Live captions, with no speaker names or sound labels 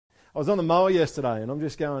I was on the mower yesterday, and I'm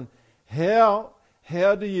just going, how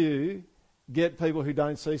do you get people who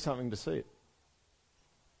don't see something to see it?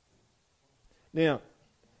 Now,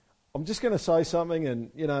 I'm just going to say something,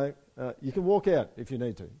 and you can walk out if you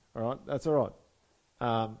need to. All right, that's all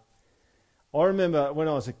right. I remember when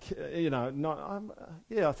I was a kid. I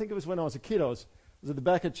think it was when I was a kid. I was at the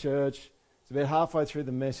back of church. It's about halfway through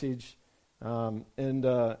the message, and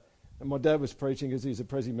my dad was preaching because he's a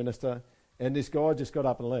Prezi minister, and this guy just got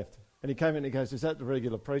up and left. And he came in and he goes, "Is that the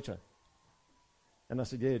regular preacher?" And I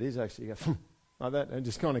said, "Yeah, it is actually." He goes, like that, and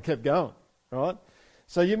just kind of kept going, right?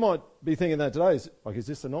 So you might be thinking that today, is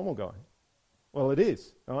this the normal guy? Well, it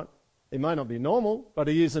is, right? He may not be normal, but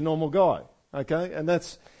he is a normal guy, okay? And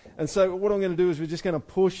so what I'm going to do is we're just going to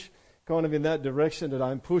push kind of in that direction today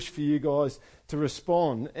and push for you guys to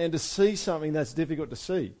respond and to see something that's difficult to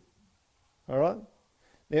see, all right?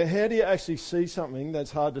 Now, how do you actually see something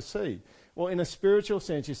that's hard to see? Well, in a spiritual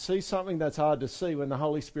sense, you see something that's hard to see when the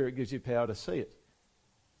Holy Spirit gives you power to see it.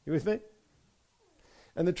 You with me?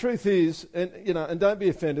 And the truth is, and don't be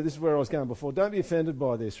offended, this is where I was going before, don't be offended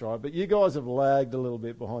by this, right? But you guys have lagged a little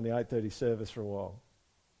bit behind the 8:30 service for a while.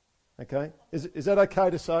 Okay? Is that okay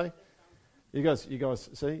to say? You guys,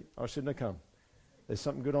 see, I shouldn't have come. There's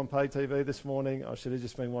something good on pay TV this morning. I should have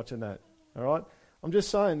just been watching that. All right? I'm just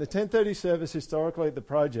saying, the 10:30 service historically at the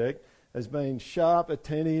project has been sharp,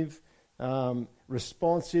 attentive,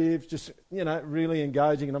 responsive, just, really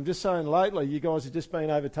engaging. And I'm just saying lately, you guys have just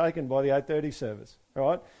been overtaken by the 8:30 service,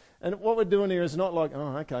 right? And what we're doing here is not like,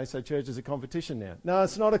 oh, okay, so church is a competition now. No,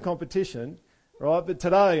 it's not a competition, right? But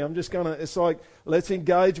today, it's like, let's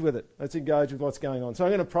engage with it. Let's engage with what's going on. So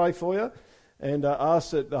I'm going to pray for you and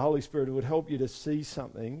ask that the Holy Spirit would help you to see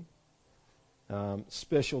something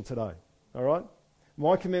special today, all right?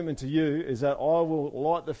 My commitment to you is that I will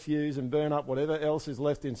light the fuse and burn up whatever else is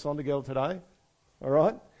left in Sondergeld today, all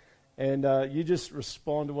right? And you just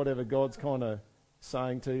respond to whatever God's kind of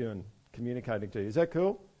saying to you and communicating to you. Is that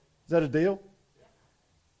cool? Is that a deal?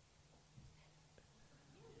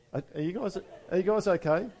 Are you guys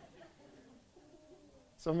okay?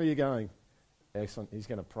 Some of you going, excellent, he's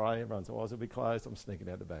going to pray, everyone's eyes will be closed, I'm sneaking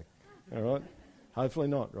out the back, all right? Hopefully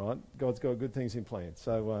not, right? God's got good things in plan,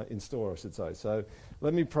 so in store, I should say. So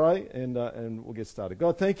let me pray and we'll get started.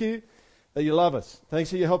 God, thank you that you love us.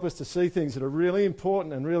 Thanks that you help us to see things that are really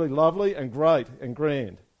important and really lovely and great and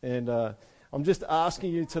grand. And I'm just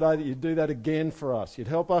asking you today that you'd do that again for us. You'd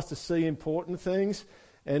help us to see important things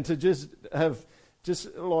and to just have,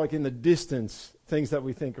 just like in the distance, things that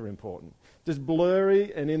we think are important. Just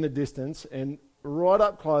blurry and in the distance, and right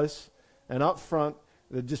up close and up front,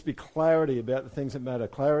 there'd just be clarity about the things that matter,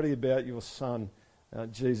 clarity about your Son,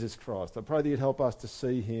 Jesus Christ. I pray that you'd help us to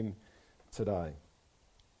see him today.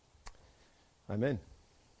 Amen.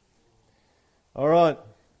 All right,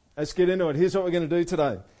 let's get into it. Here's what we're going to do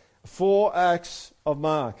today. 4 acts of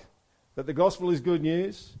Mark. That the gospel is good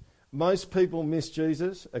news. Most people miss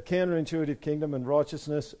Jesus. A counterintuitive kingdom and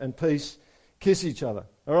righteousness and peace kiss each other.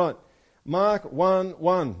 All right, Mark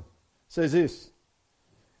 1:1 says this.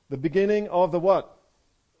 The beginning of the what?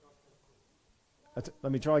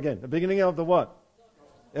 Let me try again. The beginning of the what?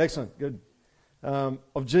 Excellent, good.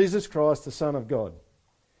 Of Jesus Christ, the Son of God.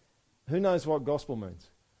 Who knows what gospel means?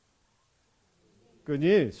 Good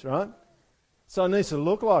news, right? So it needs to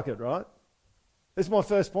look like it, right? This is my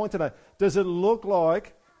first point today. Does it look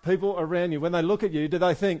like people around you, when they look at you, do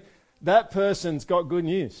they think, that person's got good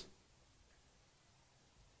news?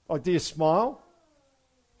 Like, do you smile?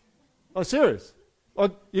 Oh, serious?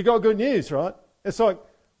 Like, you got good news, right? It's like,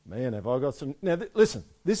 man, have I got some... Now, listen,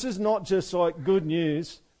 this is not just like good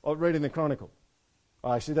news of reading the Chronicle.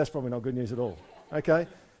 Oh, actually, that's probably not good news at all. Okay?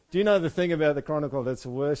 Do you know the thing about the Chronicle that's the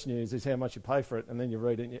worst news is how much you pay for it, and then you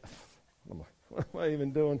read it and you... What am I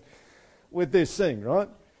even doing with this thing, right?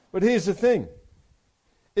 But here's the thing.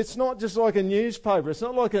 It's not just like a newspaper. It's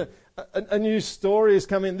not like a news story has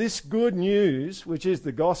come in. This good news, which is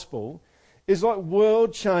the gospel, is like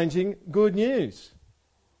world-changing good news.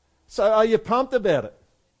 So are you pumped about it?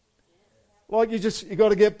 Like you got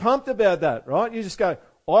to get pumped about that, right? You just go,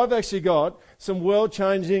 I've actually got some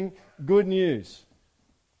world-changing good news.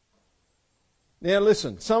 Now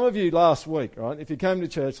listen, some of you last week, right, if you came to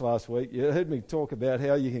church last week, you heard me talk about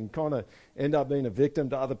how you can kind of end up being a victim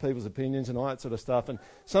to other people's opinions and all that sort of stuff. And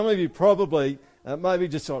some of you probably maybe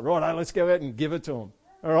just thought, right, let's go out and give it to them.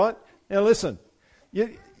 All right? Now listen,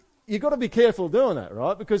 you've got to be careful doing that,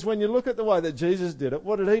 right? Because when you look at the way that Jesus did it,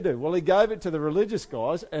 what did he do? Well, he gave it to the religious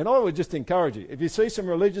guys, and I would just encourage you. If you see some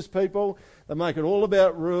religious people, they make it all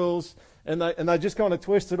about rules, and they just kind of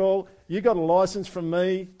twist it all. You got a license from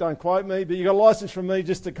me, don't quote me, but you got a license from me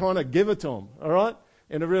just to kind of give it to them, all right?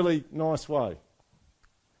 in a really nice way.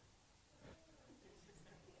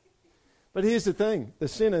 But here's the thing. The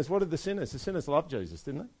sinners, what did the sinners? The sinners loved Jesus,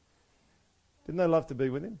 didn't they? Didn't they love to be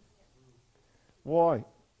with him? Why?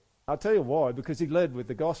 I'll tell you why. Because he led with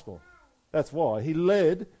the gospel. That's why. He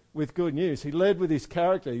led with good news. He led with his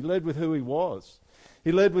character. He led with who he was.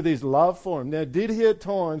 He led with his love for him. Now, did he at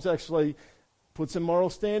times actually put some moral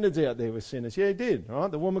standards out there with sinners? Yeah, he did. Right?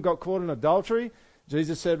 The woman got caught in adultery.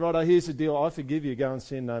 Jesus said, right, here's the deal. I forgive you. Go and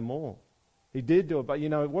sin no more. He did do it. But,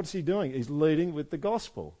 what's he doing? He's leading with the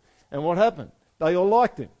gospel. And what happened? They all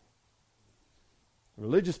liked him.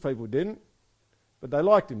 Religious people didn't. But they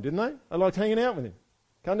liked him, didn't they? They liked hanging out with him.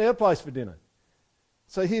 Come to our place for dinner.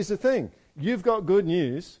 So here's the thing. You've got good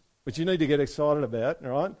news, which you need to get excited about,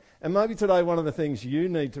 all right? And maybe today one of the things you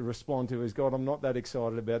need to respond to is, God, I'm not that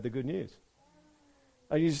excited about the good news.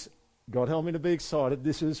 And you just, God, help me to be excited.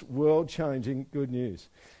 This is world-changing good news.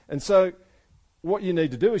 And so what you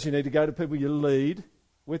need to do is you need to go to people you lead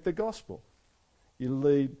with the gospel. You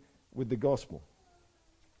lead with the gospel.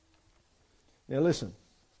 Now listen.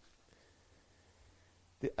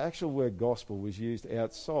 The actual word gospel was used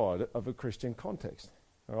outside of a Christian context.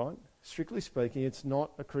 All right? Strictly speaking, it's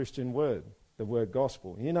not a Christian word, the word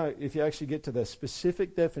gospel. If you actually get to the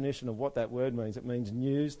specific definition of what that word means, it means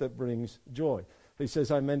news that brings joy. Who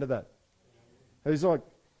says amen to that? Who's like,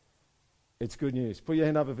 it's good news? Put your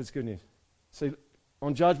hand up if it's good news. See,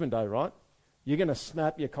 on Judgment Day, right? You're going to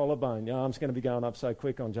snap your collarbone. Your arm's going to be going up so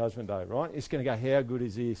quick on Judgment Day, right? It's going to go, how good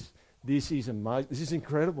is this? This is amazing. This is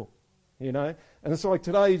incredible. And it's like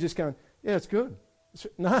today you're just going, yeah, it's good.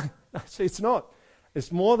 No, see, it's not.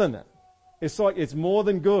 It's more than that. It's like it's more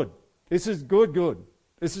than good. This is good.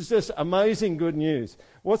 This is just amazing good news.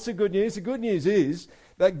 What's the good news? The good news is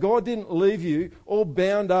that God didn't leave you all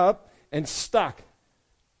bound up and stuck.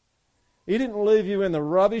 He didn't leave you in the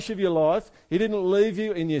rubbish of your life. He didn't leave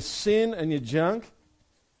you in your sin and your junk.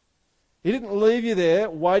 He didn't leave you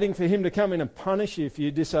there waiting for him to come in and punish you for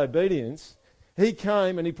your disobedience. He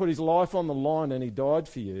came and he put his life on the line and he died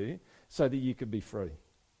for you so that you could be free.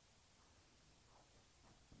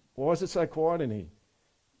 Why is it so quiet in here?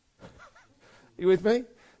 You with me?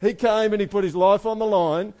 He came and he put his life on the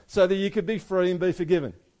line so that you could be free and be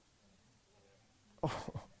forgiven. Oh.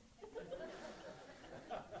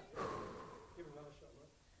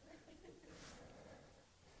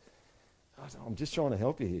 I'm just trying to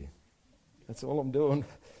help you here. That's all I'm doing.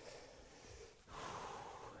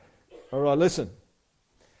 All right, listen.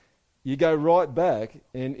 You go right back,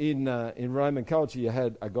 and in Roman culture, you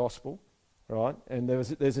had a gospel, right? And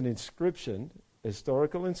there's an inscription,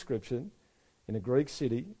 historical inscription, in a Greek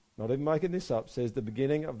city. Not even making this up. Says the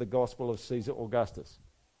beginning of the gospel of Caesar Augustus.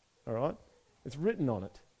 All right, it's written on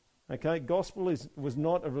it. Okay, gospel was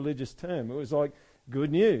not a religious term. It was like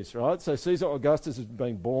good news, right? So Caesar Augustus has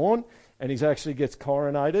been born, and he actually gets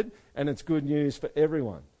coronated, and it's good news for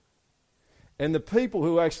everyone. And the people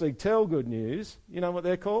who actually tell good news, you know what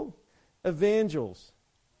they're called? Evangelists,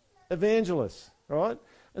 right?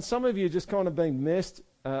 And some of you just kind of been messed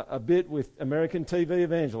a bit with American TV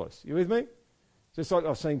evangelists. You with me? Just like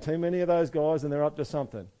I've seen too many of those guys and they're up to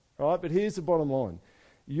something, right? But here's the bottom line.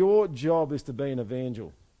 Your job is to be an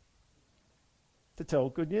evangel, to tell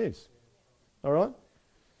good news, all right?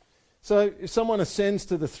 So if someone ascends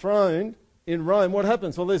to the throne in Rome, what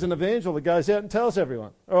happens? Well, there's an evangel that goes out and tells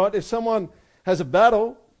everyone, all right? If someone has a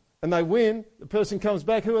battle and they win, the person comes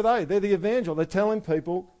back. Who are they? They're the evangel. They're telling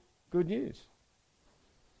people good news.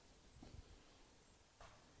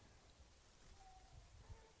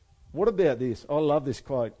 What about this? I love this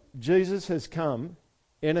quote. Jesus has come.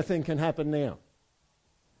 Anything can happen now.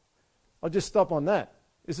 I'll just stop on that.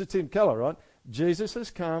 This is Tim Keller, right? Jesus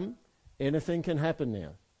has come. Anything can happen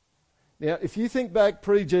now. Now, if you think back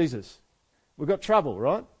pre-Jesus, we've got trouble,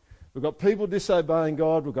 right? We've got people disobeying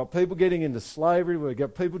God. We've got people getting into slavery. We've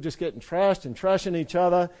got people just getting trashed and trashing each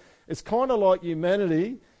other. It's kind of like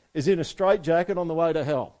humanity is in a straitjacket on the way to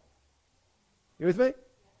hell. You with me?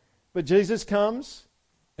 But Jesus comes,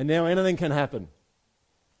 and now anything can happen.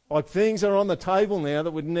 Like things are on the table now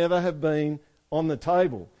that would never have been on the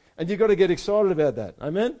table. And you've got to get excited about that.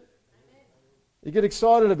 Amen? You get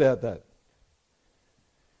excited about that.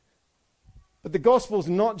 But the gospel's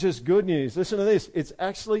not just good news. Listen to this. It's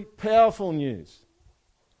actually powerful news.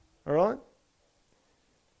 All right?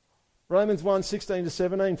 Romans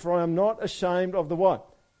 1:16-17. For I am not ashamed of the what?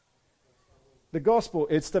 The gospel.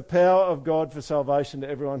 It's the power of God for salvation to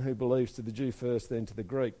everyone who believes, to the Jew first, then to the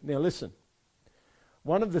Greek. Now listen.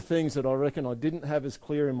 One of the things that I reckon I didn't have as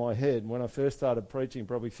clear in my head when I first started preaching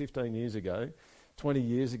probably 15 years ago, 20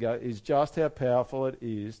 years ago, is just how powerful it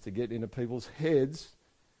is to get into people's heads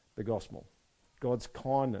the gospel. God's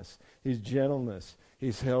kindness, his gentleness,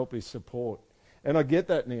 his help, his support. And I get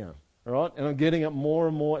that now, all right? And I'm getting it more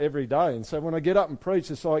and more every day. And so when I get up and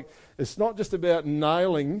preach, it's like, it's not just about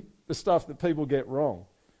nailing the stuff that people get wrong.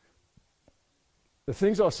 The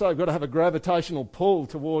things I say have got to have a gravitational pull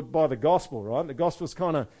toward by the gospel, right? The gospel's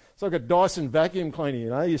kind of, it's like a Dyson vacuum cleaner, you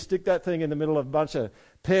know? You stick that thing in the middle of a bunch of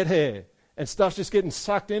pet hair and stuff's just getting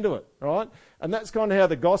sucked into it, right? And that's kind of how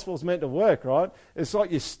the gospel's meant to work, right? It's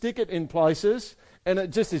like you stick it in places and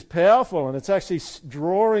it just is powerful and it's actually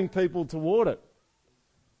drawing people toward it.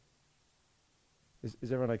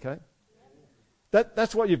 Is everyone okay?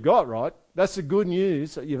 That's what you've got, right? That's the good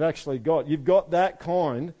news that you've actually got. You've got that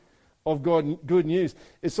kind of good news.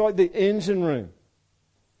 It's like the engine room.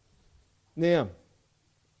 Now,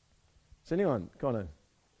 is anyone kind of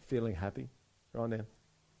feeling happy right now?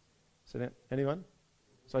 Anyone?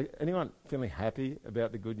 So anyone feeling happy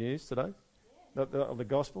about the good news today? Of the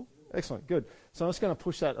gospel? Excellent, good. So I'm just going to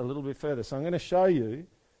push that a little bit further. So I'm going to show you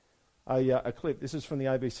a clip. This is from the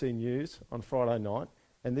ABC News on Friday night,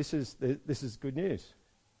 and this is good news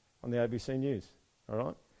on the ABC News, all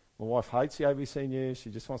right? My wife hates the ABC News. She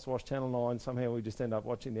just wants to watch Channel 9. Somehow we just end up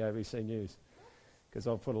watching the ABC News because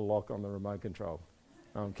I've put a lock on the remote control.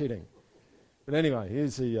 No, I'm kidding. But anyway,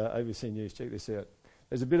 here's the ABC News. Check this out.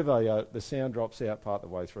 There's a bit of the sound drops out part of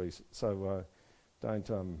the way through, so don't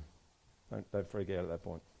freak out at that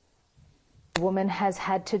point. The woman has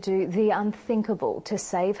had to do the unthinkable to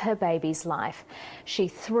save her baby's life. She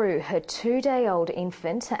threw her 2-day-old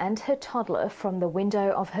infant and her toddler from the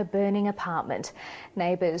window of her burning apartment.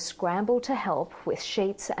 Neighbours scrambled to help with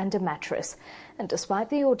sheets and a mattress. And despite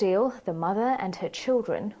the ordeal, the mother and her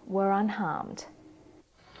children were unharmed.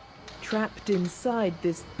 Trapped inside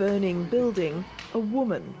this burning building, a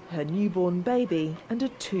woman, her newborn baby and a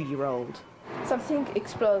 2-year-old. Something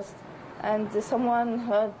exploded. And someone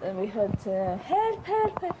heard, and we heard, help,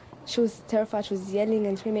 help, help. She was terrified, she was yelling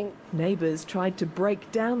and screaming. Neighbours tried to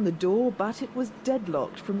break down the door, but it was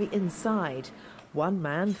deadlocked from the inside. One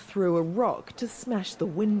man threw a rock to smash the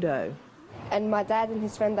window. And my dad and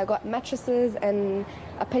his friend, they got mattresses and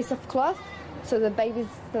a piece of cloth, so the babies,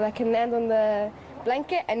 so they can land on the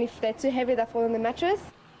blanket, and if they're too heavy, they fall on the mattress.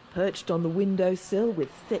 Perched on the windowsill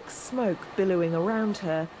with thick smoke billowing around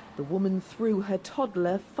her, the woman threw her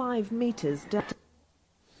toddler 5 metres down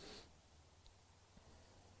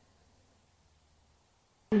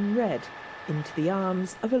in red into the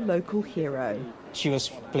arms of a local hero. She was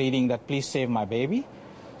pleading that please save my baby,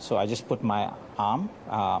 so I just put my arm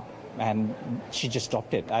and she just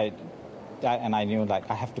dropped it. And I knew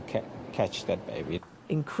like I have to catch that baby.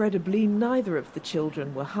 Incredibly, neither of the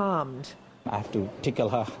children were harmed. I have to tickle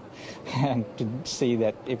her and to see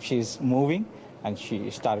that if she's moving. And she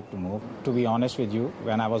started to move. To be honest with you,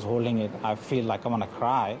 when I was holding it, I feel like I want to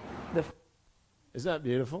cry. Isn't that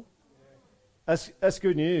beautiful? That's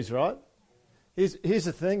good news, right? Here's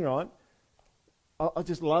the thing, right? I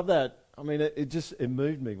just love that. I mean, it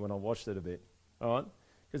moved me when I watched it a bit, all right?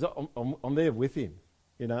 Because I'm there with him,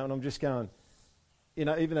 you know, and I'm just going, you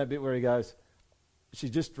know, even that bit where he goes, she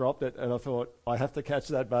just dropped it, and I thought, I have to catch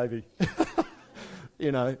that baby.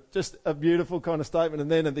 You know, just a beautiful kind of statement. And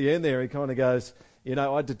then at the end there, he kind of goes, you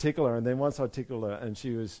know, I had to tickle her. And then once I tickled her and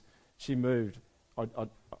she moved, I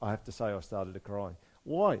have to say I started to cry.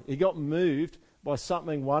 Why? He got moved by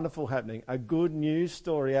something wonderful happening, a good news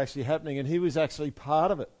story actually happening, and he was actually part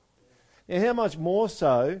of it. Now, how much more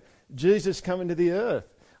so Jesus coming to the earth?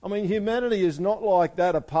 I mean, humanity is not like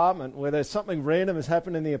that apartment where there's something random has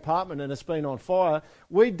happened in the apartment and it's been on fire.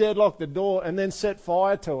 We deadlock the door and then set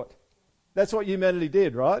fire to it. That's what humanity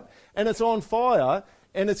did, right? And it's on fire,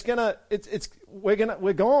 and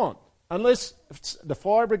we're gone. Unless the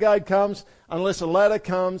fire brigade comes, unless a ladder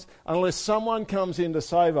comes, unless someone comes in to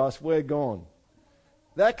save us, we're gone.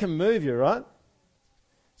 That can move you, right?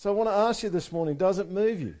 So I want to ask you this morning, does it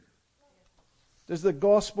move you? Does the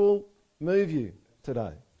gospel move you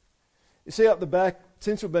today? You see up the back,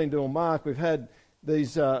 since we've been doing Mark, we've had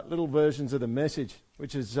these little versions of the message,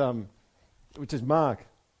 which is Mark.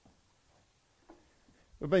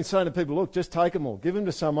 We've been saying to people, look, just take them all. Give them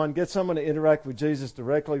to someone. Get someone to interact with Jesus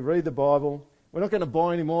directly. Read the Bible. We're not going to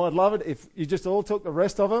buy any more. I'd love it if you just all took the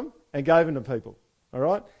rest of them and gave them to people, all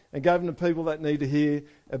right? And gave them to people that need to hear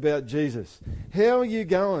about Jesus. How are you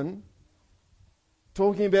going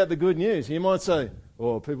talking about the good news? You might say,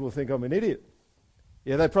 oh, people will think I'm an idiot.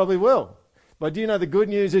 Yeah, they probably will. But do you know the good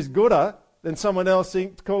news is gooder than someone else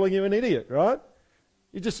calling you an idiot, right?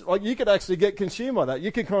 You could actually get consumed by that.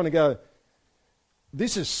 You could kind of go,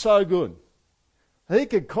 this is so good. He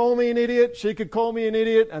could call me an idiot, she could call me an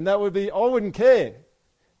idiot, and I wouldn't care,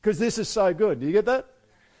 because this is so good. Do you get that?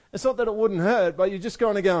 It's not that it wouldn't hurt, but you're just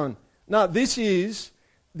kind of going, no, this is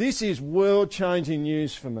world-changing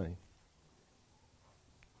news for me.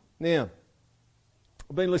 Now,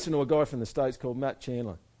 I've been listening to a guy from the States called Matt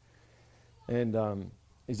Chandler. And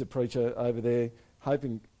he's a preacher over there,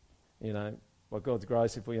 hoping, by God's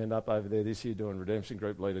grace, if we end up over there this year doing Redemption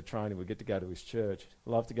Group leader training, we'll get to go to his church.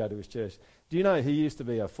 Love to go to his church. Do you know he used to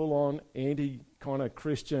be a full-on anti-kind of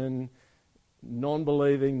Christian,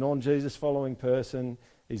 non-believing, non-Jesus following person.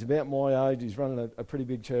 He's about my age. He's running a pretty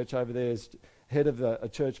big church over there. He's head of a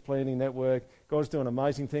church planning network. God's doing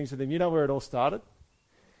amazing things with him. You know where it all started?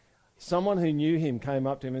 Someone who knew him came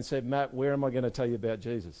up to him and said, Matt, where am I going to tell you about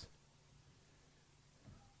Jesus?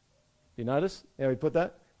 You notice how he put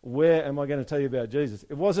that? Where am I going to tell you about Jesus?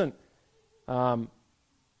 It wasn't,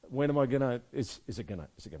 when am I going to, is it going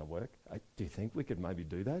to work? Do you think we could maybe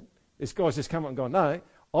do that? This guy's just come up and gone, no,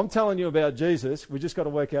 I'm telling you about Jesus. We just got to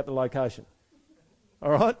work out the location. All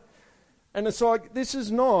right? And it's like, this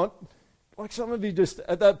is not, like some of you just,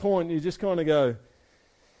 at that point, you just kind of go,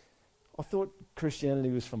 I thought Christianity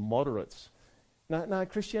was for moderates. No,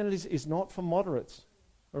 Christianity is not for moderates.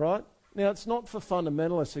 All right? Now, it's not for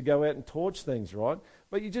fundamentalists to go out and torch things, right?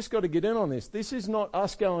 But you just got to get in on this. This is not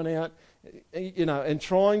us going out, and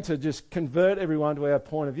trying to just convert everyone to our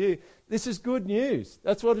point of view. This is good news.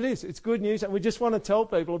 That's what it is. It's good news, and we just want to tell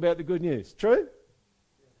people about the good news. True?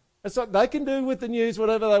 It's like they can do with the news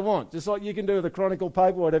whatever they want, just like you can do with the Chronicle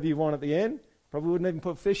paper whatever you want at the end. Probably wouldn't even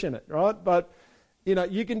put fish in it, right? But,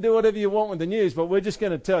 you can do whatever you want with the news, but we're just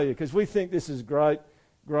going to tell you because we think this is great,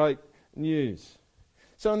 great news.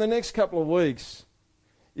 So in the next couple of weeks,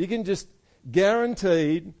 you can just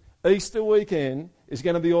guaranteed Easter weekend is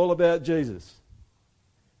going to be all about Jesus.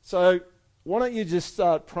 So why don't you just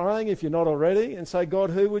start praying if you're not already and say,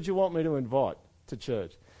 God, who would you want me to invite to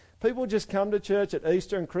church? People just come to church at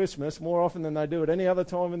Easter and Christmas more often than they do at any other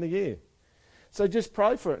time in the year. So just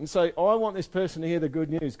pray for it and say, I want this person to hear the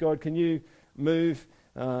good news. God, can you move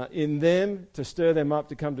in them to stir them up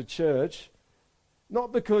to come to church?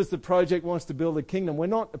 Not because the project wants to build a kingdom.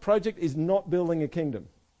 The project is not building a kingdom.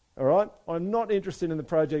 All right? I'm not interested in the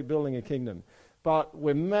project building a kingdom. But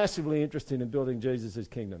we're massively interested in building Jesus'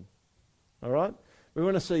 kingdom. All right? We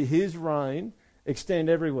want to see his reign extend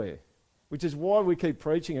everywhere. Which is why we keep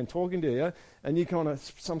preaching and talking to you. And you kind of,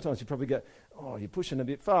 sometimes you probably go, oh, you're pushing a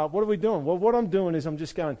bit far. What are we doing? Well, what I'm doing is I'm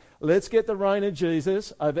just going, let's get the reign of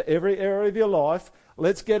Jesus over every area of your life.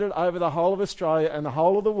 Let's get it over the whole of Australia and the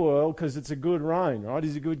whole of the world because it's a good reign, right?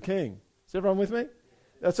 He's a good king. Is everyone with me?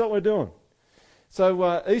 That's what we're doing.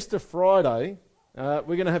 So Easter Friday, we're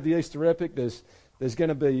going to have the Easter Epic. There's going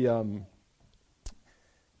to be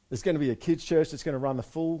a kids' church that's going to run the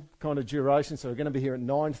full kind of duration. So we're going to be here at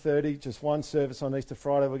 9:30, just one service on Easter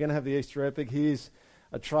Friday. We're going to have the Easter Epic. Here's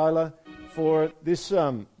a trailer for it. This,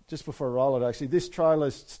 just before I roll it actually, this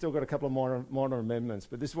trailer's still got a couple of minor amendments,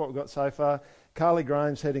 but this is what we've got so far. Carly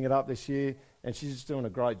Graham's heading it up this year, and she's just doing a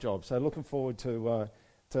great job. So looking forward to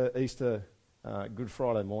Easter Good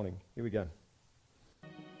Friday morning. Here we go.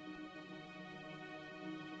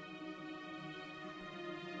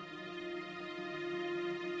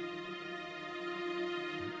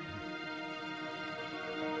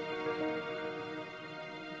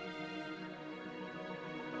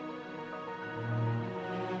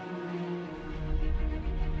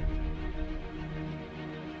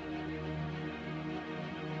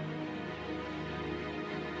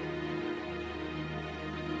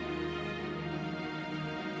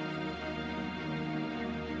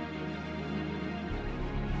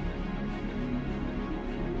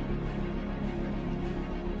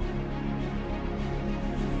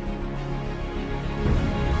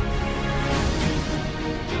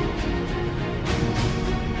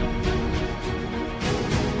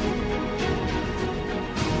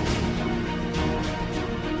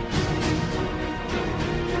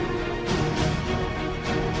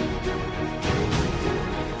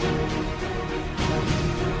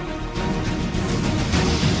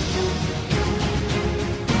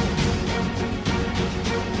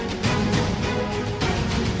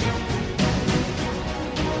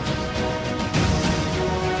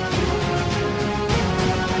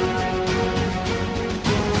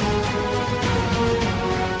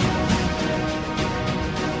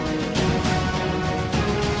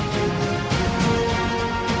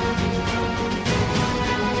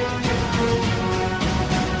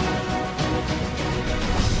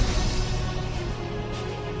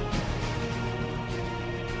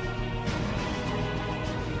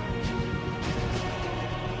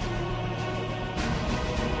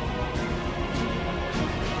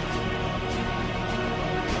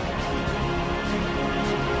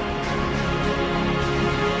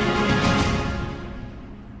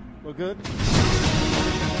 Look good? This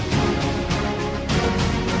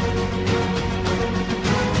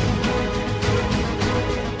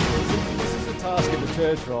is the task of the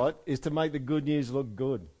church, right? Is to make the good news look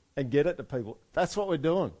good and get it to people. That's what we're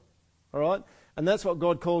doing, all right? And that's what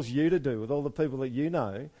God calls you to do with all the people that you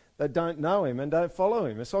know that don't know him and don't follow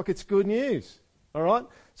him. It's like it's good news, all right?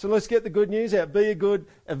 So let's get the good news out. Be a good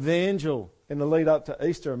evangel in the lead up to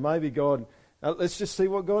Easter, and maybe God, let's just see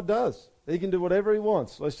what God does. He can do whatever he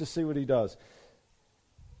wants. Let's just see what he does.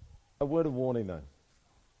 A word of warning, though.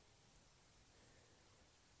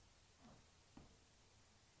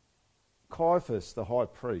 Caiaphas, the high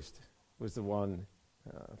priest, was the one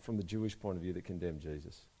from the Jewish point of view that condemned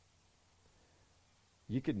Jesus.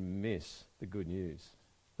 You could miss the good news.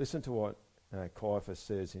 Listen to what Caiaphas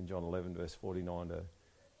says in John 11, verse 49 to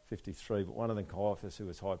 53. But one of them, Caiaphas, who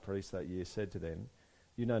was high priest that year, said to them,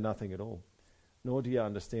 "You know nothing at all, nor do you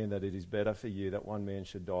understand that it is better for you that one man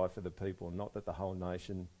should die for the people, not that the whole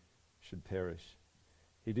nation should perish."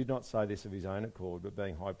 He did not say this of his own accord, but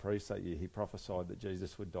being high priest that year, he prophesied that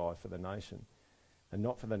Jesus would die for the nation, and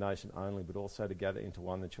not for the nation only, but also to gather into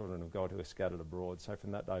one the children of God who are scattered abroad. So from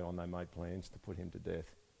that day on, they made plans to put him to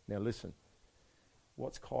death. Now listen,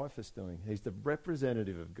 what's Caiaphas doing? He's the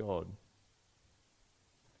representative of God.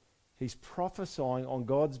 He's prophesying on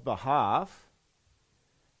God's behalf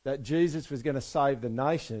that Jesus was going to save the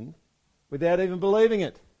nation without even believing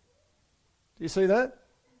it. Do you see that?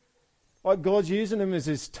 Like God's using him as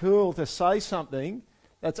his tool to say something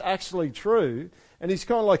that's actually true. And he's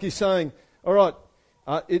kind of like he's saying, all right,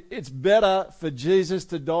 it's better for Jesus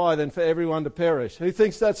to die than for everyone to perish. Who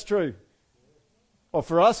thinks that's true? Well,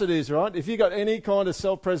 for us it is, right? If you've got any kind of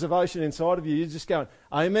self-preservation inside of you, you're just going,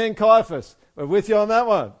 amen, Caiaphas. We're with you on that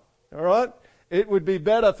one. All right? It would be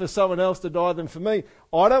better for someone else to die than for me.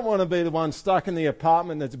 I don't want to be the one stuck in the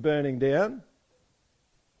apartment that's burning down.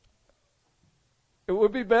 It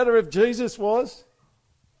would be better if Jesus was.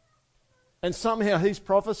 And somehow he's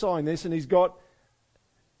prophesying this and he's got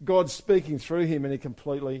God speaking through him and he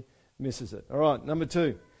completely misses it. All right, number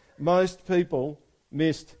 2. Most people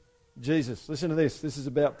missed Jesus. Listen to this. This is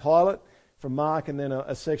about Pilate from Mark and then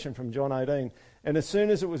a section from John 18. And as soon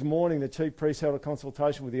as it was morning, the chief priests held a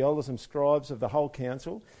consultation with the elders and scribes of the whole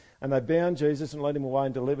council, and they bound Jesus and led him away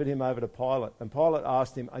and delivered him over to Pilate. And Pilate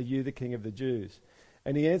asked him, "Are you the king of the Jews?"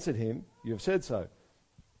 And he answered him, "You have said so."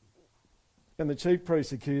 And the chief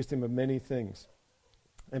priests accused him of many things.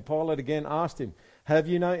 And Pilate again asked him, "Have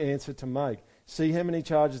you no answer to make? See how many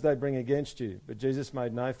charges they bring against you." But Jesus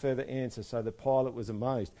made no further answer, so that Pilate was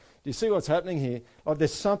amazed. Do you see what's happening here? Like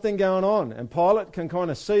there's something going on, and Pilate can kind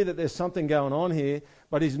of see that there's something going on here,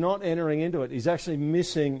 but he's not entering into it. He's actually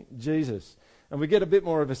missing Jesus. And we get a bit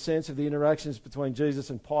more of a sense of the interactions between Jesus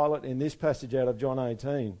and Pilate in this passage out of John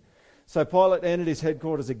 18. So Pilate entered his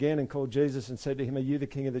headquarters again and called Jesus and said to him, "Are you the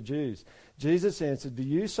king of the Jews?" Jesus answered, "Do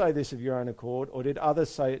you say this of your own accord, or did others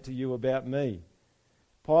say it to you about me?"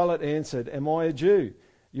 Pilate answered, "Am I a Jew?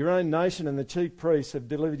 Your own nation and the chief priests have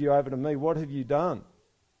delivered you over to me. What have you done?"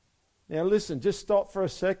 Now listen, just stop for a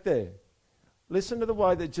sec there. Listen to the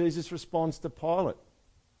way that Jesus responds to Pilate.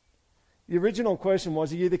 The original question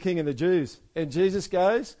was, "Are you the king of the Jews?" And Jesus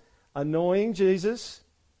goes, "Annoying Jesus,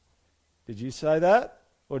 did you say that?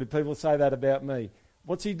 Or did people say that about me?"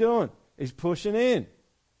 What's he doing? He's pushing in.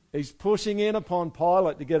 He's pushing in upon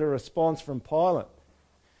Pilate to get a response from Pilate.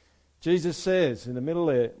 Jesus says in the middle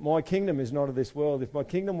there, "My kingdom is not of this world. If my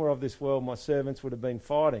kingdom were of this world, my servants would have been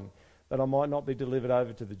fighting, that I might not be delivered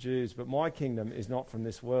over to the Jews. But my kingdom is not from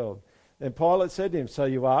this world." Then Pilate said to him, "So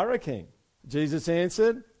you are a king?" Jesus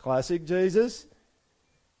answered, classic Jesus,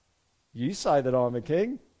 "You say that I'm a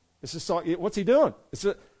king." It's just like, what's he doing?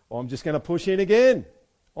 I'm just going to push in again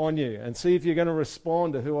on you and see if you're going to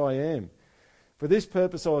respond to who I am. "For this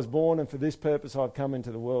purpose I was born, and for this purpose I've come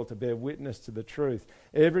into the world, to bear witness to the truth.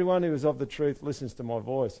 Everyone who is of the truth listens to my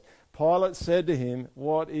voice." Pilate said to him,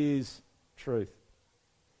 "What is truth?"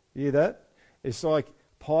 You hear that? It's like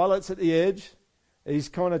Pilate's at the edge. He's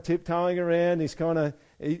kind of tiptoeing around.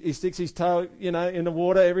 He sticks his toe, in the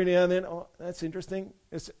water every now and then. "Oh, that's interesting.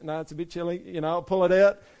 It's a bit chilly. I'll pull it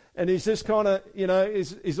out." And he's just kind of,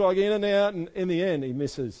 he's like in and out. And in the end, he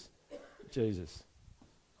misses Jesus.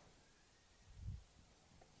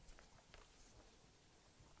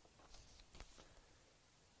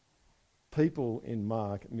 People in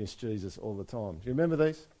Mark miss Jesus all the time. Do you remember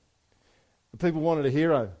these? The people wanted a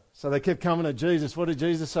hero, so they kept coming to Jesus. What did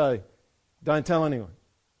Jesus say? "Don't tell anyone."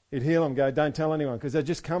 He'd heal them, go, "Don't tell anyone," because they're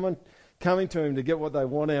just coming to him to get what they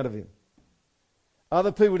want out of him.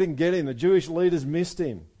 Other people didn't get him. The Jewish leaders missed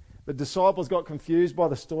him. The disciples got confused by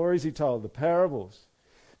the stories he told, the parables.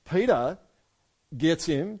 Peter gets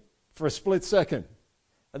him for a split second.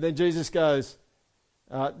 And then Jesus goes,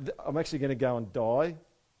 I'm actually going to go and die.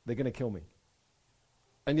 They're going to kill me.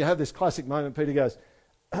 And you have this classic moment. Peter goes,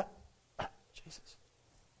 Jesus,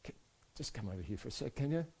 just come over here for a sec, can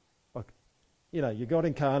you? Like, you're God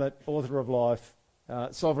incarnate, author of life,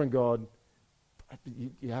 sovereign God.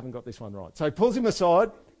 You haven't got this one right. So he pulls him aside,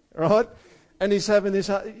 right? And he's having this,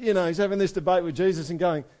 he's having this debate with Jesus and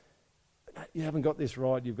going, you haven't got this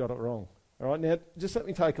right, you've got it wrong. All right, now just let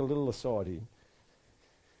me take a little aside here.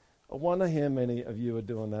 I wonder how many of you are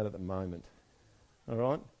doing that at the moment. All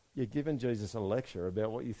right? You're giving Jesus a lecture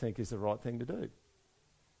about what you think is the right thing to do.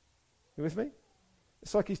 You with me?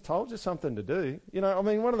 It's like he's told you something to do.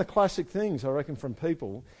 One of the classic things, I reckon, from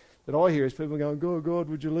people that I hear is people going, God,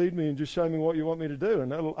 would you lead me and just show me what you want me to do?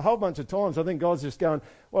 And a whole bunch of times I think God's just going,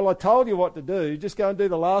 well, I told you what to do. Just go and do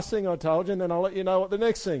the last thing I told you and then I'll let you know what the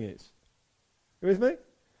next thing is. You with me?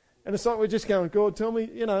 And it's like we're just going, God, tell me,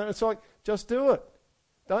 it's like, just do it.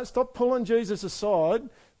 Don't stop pulling Jesus aside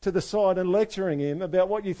to the side and lecturing him about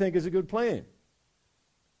what you think is a good plan.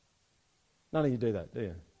 None of you do that, do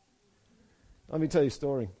you? Let me tell you a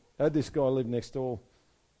story. I had this guy live next door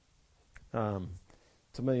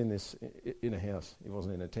to me in a house. He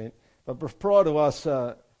wasn't in a tent. But prior to us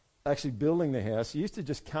actually building the house, he used to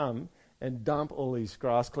just come and dump all these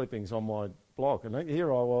grass clippings on my block. And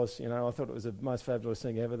here I was, I thought it was the most fabulous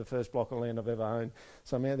thing ever, the first block of land I've ever owned.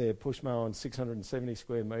 So I'm out there push mowing 670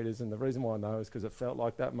 square metres, and the reason why I know is because it felt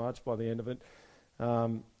like that much by the end of it.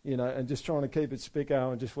 And just trying to keep it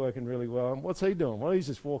spicko and just working really well. And what's he doing? Well, he's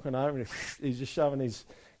just walking over and he's just shoving his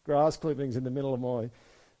grass clippings in the middle of my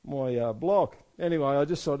block. Anyway, I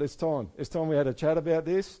just thought it's time. It's time we had a chat about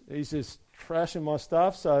this. He's just trashing my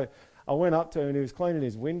stuff. So I went up to him and he was cleaning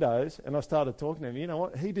his windows and I started talking to him. You know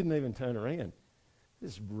what? He didn't even turn around.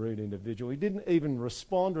 This rude individual. He didn't even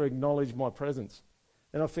respond or acknowledge my presence.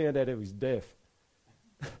 And I found out he was deaf.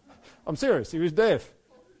 I'm serious. He was deaf.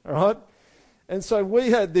 All right? And so we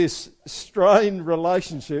had this strained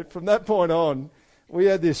relationship. From that point on, we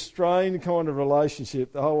had this strained kind of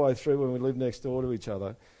relationship the whole way through when we lived next door to each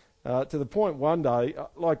other. To the point one day,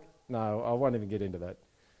 no, I won't even get into that.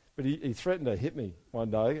 But he threatened to hit me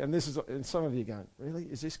one day. And some of you are going, really?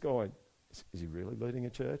 Is this guy, is he really leading a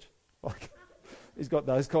church? Like, he's got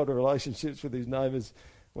those kind of relationships with his neighbours.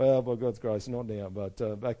 Well, by God's grace, not now.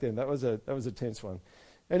 But back then, that was a tense one.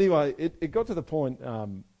 Anyway, it got to the point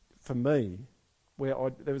for me where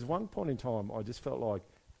there was one point in time I just felt like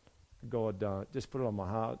God just put it on my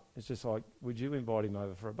heart. It's just like, would you invite him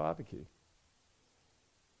over for a barbecue?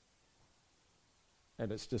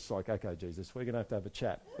 And it's just like, okay, Jesus, we're going to have a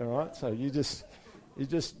chat, all right? So you just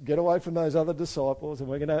get away from those other disciples and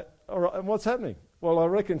we're going to, all right, and what's happening? Well, I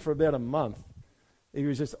reckon for about a month, he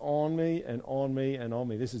was just on me and on me and on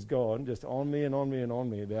me. This is God, just on me and on me and on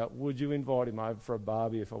me about, would you invite him over for a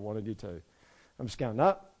barbie if I wanted you to? I'm just going,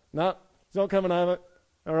 no, he's not coming over,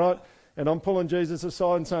 all right? And I'm pulling Jesus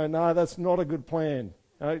aside and saying, no, that's not a good plan.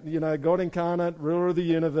 God incarnate, ruler of the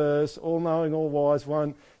universe, all-knowing, all-wise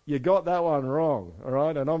one. You got that one wrong, all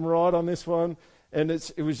right? And I'm right on this one. And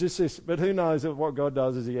it was just this, but who knows that what God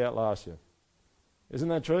does is he outlasts you. Isn't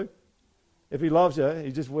that true? If he loves you,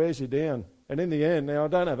 he just wears you down. And in the end, now I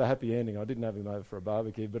don't have a happy ending. I didn't have him over for a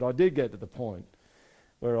barbecue, but I did get to the point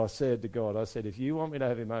where I said to God, if you want me to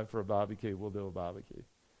have him over for a barbecue, we'll do a barbecue,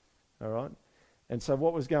 all right? And so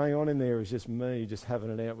what was going on in there is just me just having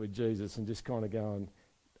it out with Jesus and just kind of going,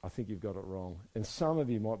 I think you've got it wrong. And some of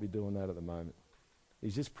you might be doing that at the moment.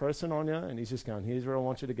 He's just pressing on you and he's just going, here's where I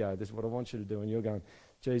want you to go. This is what I want you to do. And you're going,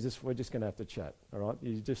 Jesus, we're just going to have to chat, all right?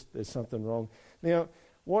 There's something wrong. Now,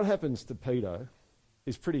 what happens to Peter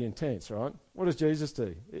is pretty intense, right? What does Jesus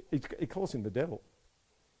do? He calls him the devil.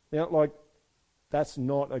 Now, that's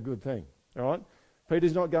not a good thing, all right?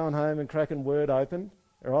 Peter's not going home and cracking Word open,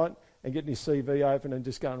 all right, and getting his CV open and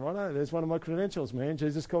just going, righto, there's one of my credentials, man.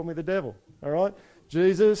 Jesus called me the devil, all right?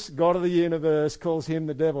 Jesus, God of the universe, calls him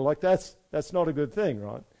the devil. That's not a good thing,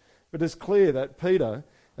 right? But it's clear that Peter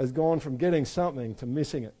has gone from getting something to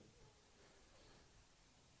missing it.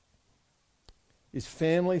 His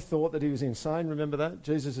family thought that he was insane. Remember that?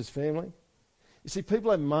 Jesus' family. You see,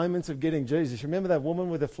 people have moments of getting Jesus. Remember that woman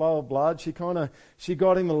with the flow of blood? She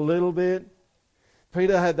got him a little bit.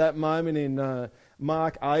 Peter had that moment in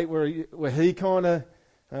Mark 8 where he kind of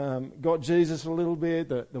got Jesus a little bit.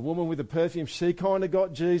 The woman with the perfume, she kind of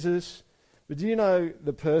got Jesus. But do you know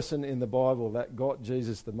the person in the Bible that got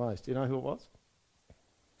Jesus the most? Do you know who it was?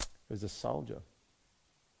 It was a soldier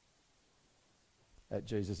at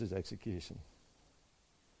Jesus' execution.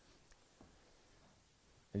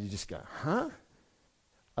 And you just go, huh?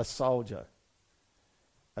 A soldier.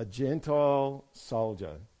 A Gentile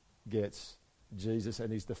soldier gets Jesus,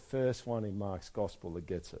 and he's the first one in Mark's gospel that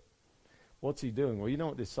gets it. What's he doing? Well, you know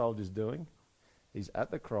what this soldier's doing? He's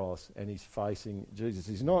at the cross and he's facing Jesus.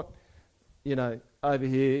 He's not, over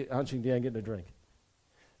here hunching down getting a drink.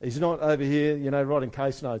 He's not over here, writing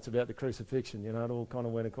case notes about the crucifixion. It all kind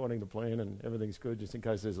of went according to plan and everything's good just in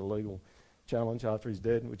case there's a legal challenge after he's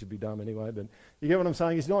dead, which would be dumb anyway. But you get what I'm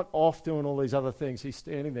saying? He's not off doing all these other things. He's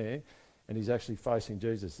standing there and he's actually facing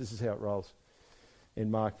Jesus. This is how it rolls in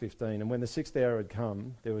Mark 15. And when the 6th hour had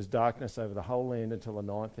come, there was darkness over the whole land until the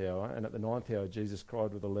 9th hour. And at the 9th hour, Jesus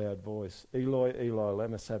cried with a loud voice, Eloi, Eloi,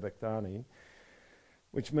 lama sabachthani,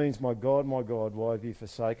 which means, my God, why have you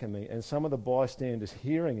forsaken me? And some of the bystanders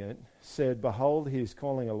hearing it said, behold, he is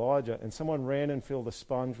calling Elijah. And someone ran and filled a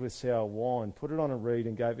sponge with sour wine, put it on a reed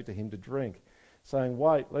and gave it to him to drink, saying,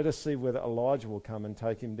 wait, let us see whether Elijah will come and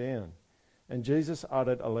take him down. And Jesus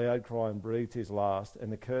uttered a loud cry and breathed his last,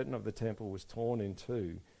 and the curtain of the temple was torn in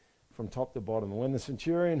two from top to bottom. And when the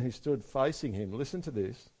centurion who stood facing him, listen to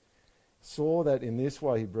this, saw that in this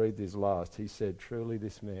way he breathed his last, he said, truly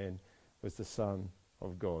this man was the Son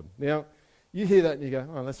of God. Now, you hear that and you go,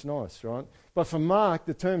 oh, that's nice, right? But for Mark,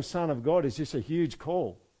 the term Son of God is just a huge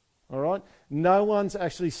call, all right? No one's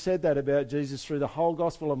actually said that about Jesus through the whole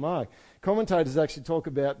Gospel of Mark. Commentators actually talk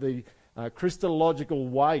about the Christological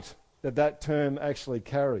weight that term actually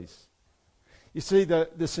carries. You see,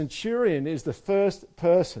 the centurion is the first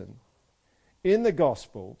person in the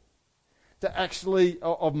Gospel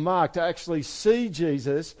of Mark to actually see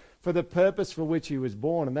Jesus for the purpose for which he was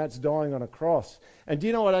born, and that's dying on a cross. And do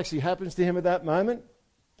you know what actually happens to him at that moment?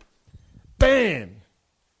 Bam!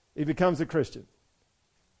 He becomes a Christian.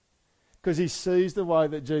 Because he sees the way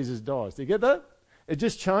that Jesus dies. Do you get that? It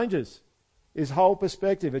just changes his whole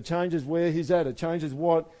perspective. It changes where he's at. It changes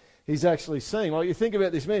what he's actually seeing. Like, you think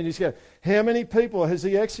about this man, you just go, how many people has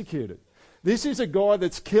he executed? This is a guy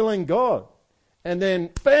that's killing God. And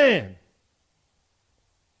then, bam!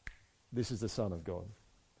 This is the Son of God.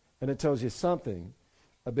 And it tells you something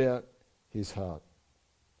about his heart.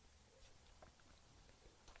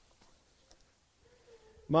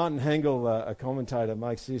 Martin Hengel, a commentator,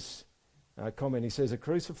 makes this comment. He says, a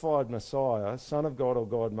crucified Messiah, Son of God or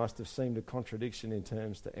God, must have seemed a contradiction in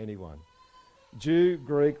terms to anyone. Jew,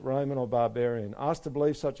 Greek, Roman or barbarian, asked to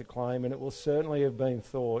believe such a claim, and it will certainly have been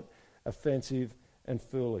thought offensive and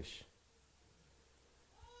foolish.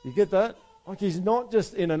 You get that? Like, he's not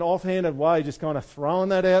just in an offhanded way just kind of throwing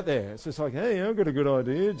that out there. It's just like, hey, I've got a good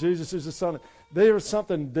idea. Jesus is the Son. There is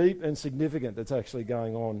something deep and significant that's actually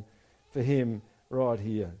going on for him right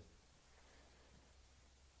here.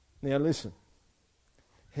 Now listen,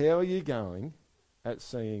 how are you going at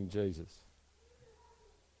seeing Jesus?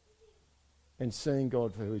 And seeing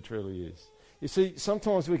God for who he truly is. You see,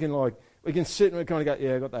 sometimes we can sit and we kind of go,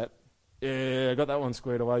 yeah, I got that. Yeah, I got that one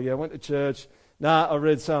squared away. Yeah, I went to church. I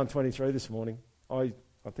read Psalm 23 this morning. I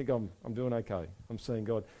think I'm doing okay. I'm seeing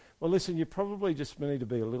God. Well, listen, you probably just need to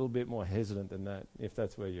be a little bit more hesitant than that, if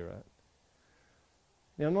that's where you're at.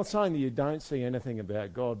 Now, I'm not saying that you don't see anything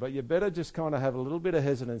about God, but you better just kind of have a little bit of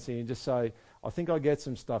hesitancy and just say, I think I get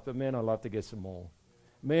some stuff, but man, I'd love to get some more.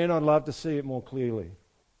 Man, I'd love to see it more clearly.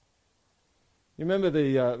 You remember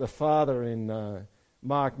the father in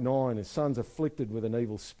Mark 9, his son's afflicted with an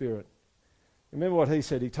evil spirit. Remember what he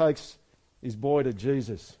said? He takes his boy to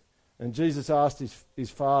Jesus. And Jesus asked his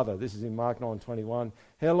father, this is in Mark 9:21,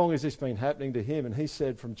 how long has this been happening to him? And he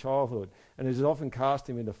said, from childhood. And he has often cast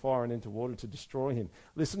him into fire and into water to destroy him.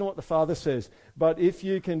 Listen to what the father says. But if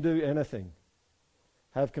you can do anything,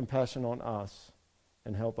 have compassion on us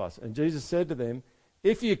and help us. And Jesus said to them,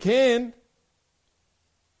 if you can.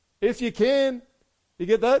 You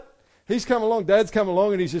get that? He's come along, Dad's come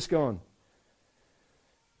along, and he's just gone,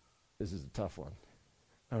 this is a tough one.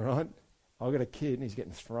 All right? I've got a kid and he's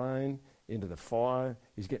getting thrown into the fire.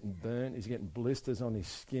 He's getting burnt. He's getting blisters on his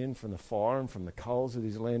skin from the fire and from the coals that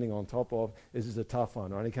he's landing on top of. This is a tough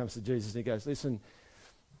one, right? He comes to Jesus and he goes, listen,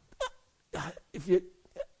 do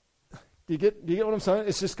you get what I'm saying?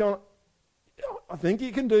 It's just kind of, I think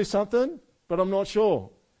you can do something, but I'm not sure.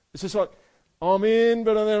 It's just like, I'm in,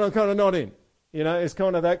 but then I'm kind of not in. It's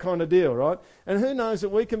kind of that kind of deal, right? And who knows that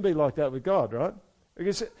we can be like that with God, right? We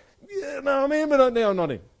can say, yeah, no, I'm in, but now I'm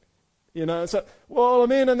not in. So, well,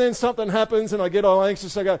 I'm in, and then something happens, and I get all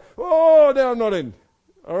anxious. I go, oh, now I'm not in.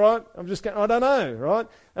 All right? I don't know, right?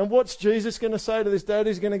 And what's Jesus going to say to this dad?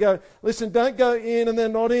 He's going to go, listen, don't go in and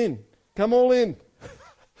then not in. Come all in.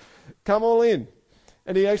 Come all in.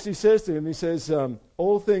 And he actually says to him, he says,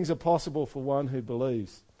 all things are possible for one who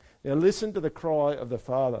believes. Now listen to the cry of the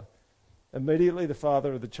father. Immediately the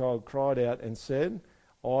father of the child cried out and said,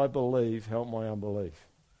 I believe, help my unbelief.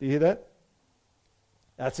 Do you hear that?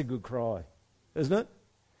 That's a good cry, isn't it?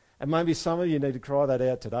 And maybe some of you need to cry that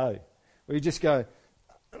out today. Where you just go,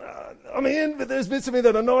 I'm in, but there's bits of me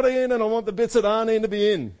that are not in, and I want the bits that aren't in to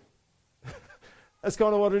be in. That's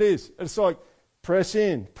kind of what it is. It's like, press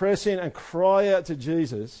in, and cry out to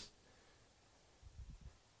Jesus.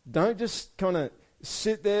 Don't just kind of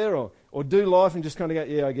sit there or do life and just kind of go,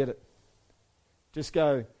 yeah, I get it. Just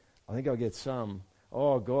go, I think I'll get some.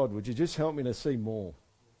 Oh, God, would you just help me to see more?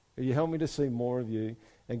 Will you help me to see more of you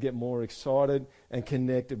and get more excited and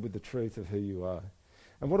connected with the truth of who you are?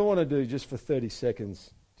 And what I want to do just for 30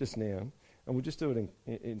 seconds, just now, and we'll just do it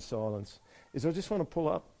in silence, is I just want to pull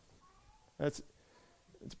up. It's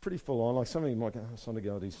pretty full on. Like some of you might go, oh,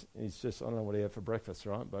 Sondergaard, he's just, I don't know what he had for breakfast,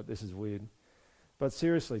 right? But this is weird. But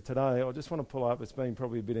seriously, today, I just want to pull up. It's been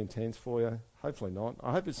probably a bit intense for you. Hopefully not.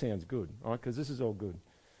 I hope it sounds good, right? Because this is all good.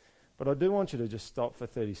 But I do want you to just stop for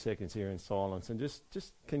 30 seconds here in silence and just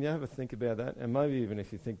can you have a think about that? And maybe even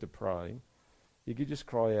if you think to pray, you could just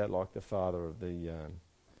cry out like the father of the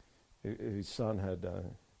whose son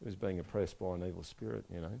was being oppressed by an evil spirit,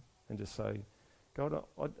 you know, and just say, God,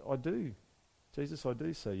 I do. Jesus, I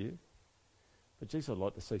do see you. But Jesus, I'd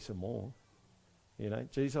like to see some more. You know,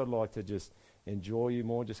 Jesus, I'd like to just enjoy you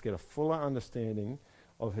more, just get a fuller understanding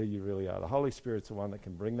of who you really are. The Holy Spirit's the one that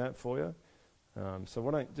can bring that for you. So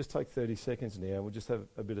why don't just take 30 seconds now. We'll just have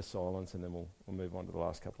a bit of silence and then we'll move on to the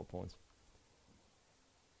last couple of points.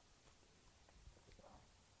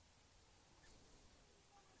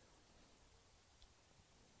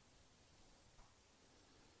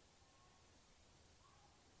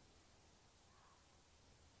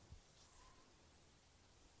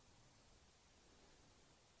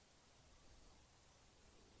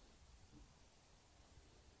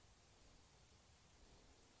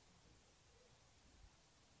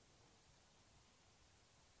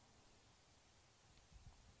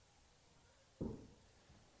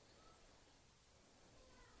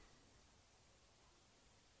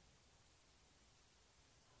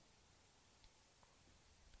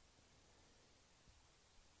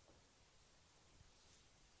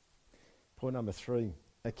 Point number 3,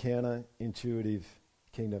 a counterintuitive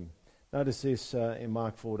kingdom. Notice this in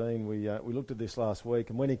Mark 14. We looked at this last week,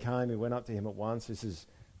 and when he came, he went up to him at once. This is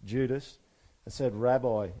Judas, and said,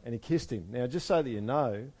 Rabbi, and he kissed him. Now, just so that you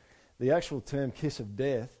know, the actual term kiss of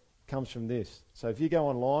death comes from this. So if you go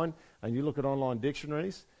online and you look at online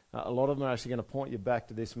dictionaries, a lot of them are actually going to point you back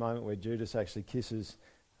to this moment where Judas actually kisses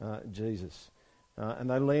Jesus.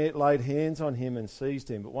 And they laid hands on him and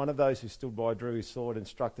seized him. But one of those who stood by drew his sword and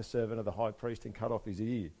struck the servant of the high priest and cut off his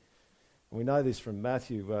ear. And we know this from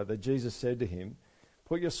Matthew, that Jesus said to him,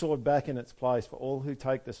 put your sword back in its place, for all who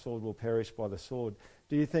take the sword will perish by the sword.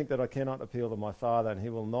 Do you think that I cannot appeal to my Father, and he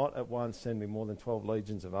will not at once send me more than 12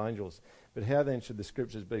 legions of angels? But how then should the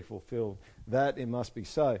scriptures be fulfilled? That it must be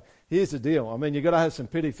so. Here's the deal. I mean, you've got to have some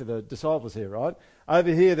pity for the disciples here, right?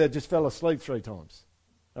 Over here, they just fell asleep 3 times.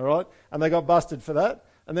 All right? And they got busted for that.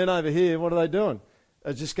 And then over here, what are they doing?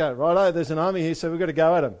 They just go, righto, there's an army here, so we've got to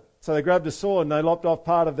go at them. So they grabbed a sword and they lopped off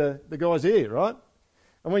part of the guy's ear, right?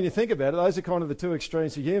 And when you think about it, those are kind of the 2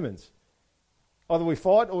 extremes of humans. Either we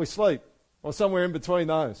fight or we sleep, or somewhere in between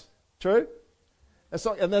those. True?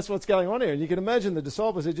 And that's what's going on here. And you can imagine the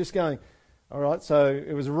disciples are just going, all right, so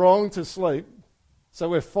it was wrong to sleep, so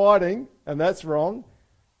we're fighting, and that's wrong.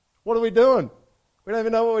 What are we doing? We don't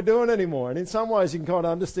even know what we're doing anymore. And in some ways, you can kind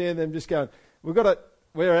of understand them just going, we're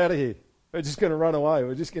out of here. We're just going to run away.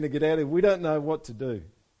 We're just going to get out of here. We don't know what to do.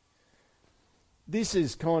 This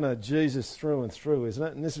is kind of Jesus through and through, isn't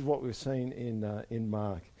it? And this is what we've seen in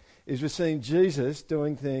Mark, is we're seeing Jesus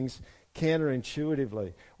doing things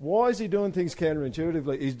counterintuitively. Why is he doing things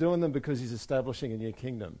counterintuitively? He's doing them because he's establishing a new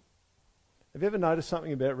kingdom. Have you ever noticed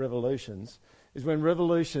something about revolutions? Is when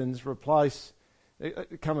revolutions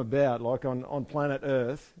come about, like on planet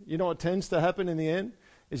Earth, you know what tends to happen in the end?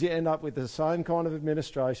 Is you end up with the same kind of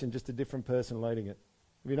administration, just a different person leading it.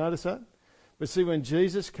 Have you noticed that? But see, when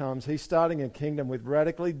Jesus comes, he's starting a kingdom with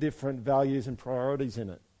radically different values and priorities in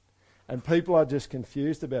it. And people are just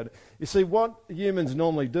confused about it. You see, what humans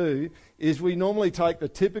normally do is we normally take the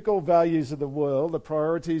typical values of the world, the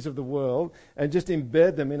priorities of the world, and just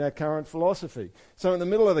embed them in our current philosophy. So in the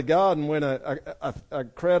middle of the garden, when a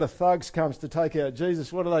crowd of thugs comes to take out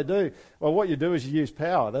Jesus, what do? Well, what you do is you use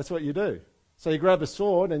power. That's what you do. So you grab a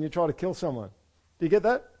sword and you try to kill someone. Do you get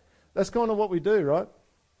that? That's kind of what we do, right?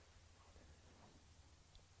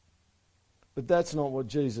 But that's not what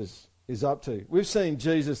Jesus is up to. We've seen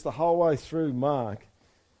Jesus the whole way through Mark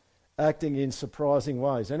acting in surprising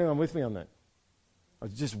ways. Anyone with me on that?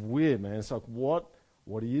 It's just weird, man. It's like, what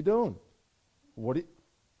are you doing? What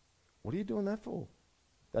are you doing that for?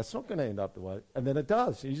 That's not going to end up the way. And then it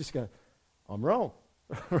does. You just go, I'm wrong.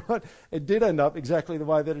 Right? It did end up exactly the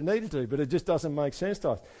way that it needed to, but it just doesn't make sense to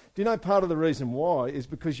us. Do you know part of the reason why is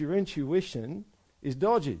because your intuition is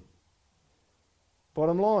dodgy?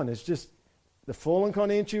 Bottom line, it's just the fallen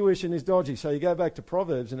kind of intuition is dodgy. So you go back to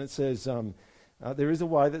Proverbs and it says, there is a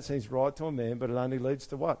way that seems right to a man, but it only leads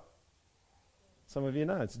to what? Some of you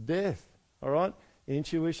know, it's death. All right?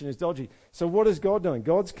 Intuition is dodgy. So what is God doing?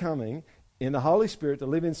 God's coming in the Holy Spirit to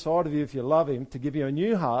live inside of you if you love him, to give you a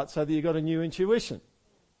new heart so that you've got a new intuition.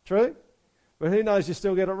 True? But who knows, you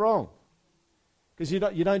still get it wrong. Because you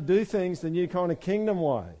don't do things the new kind of kingdom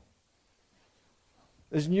way.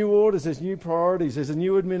 There's new orders, there's new priorities, there's a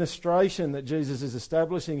new administration that Jesus is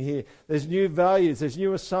establishing here. There's new values, there's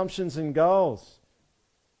new assumptions and goals.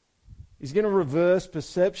 He's going to reverse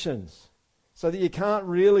perceptions so that you can't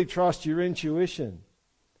really trust your intuition.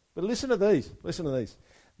 But listen to these.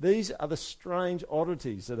 These are the strange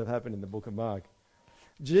oddities that have happened in the book of Mark.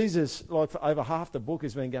 Jesus, like for over half the book,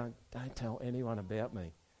 has been going, don't tell anyone about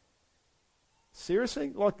me.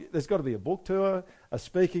 Seriously? Like there's got to be a book tour, a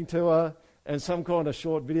speaking tour, and some kind of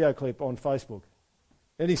short video clip on Facebook.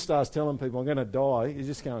 And he starts telling people, I'm going to die. He's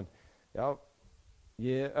just going, oh,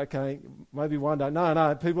 yeah, okay, maybe one day.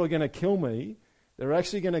 No, people are going to kill me. They're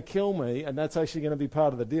actually going to kill me, and that's actually going to be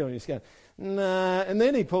part of the deal. And he's going, nah. And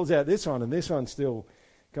then he pulls out this one, and this one still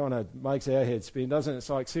kind of makes our head spin, doesn't it? It's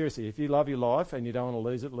like, seriously, if you love your life and you don't want to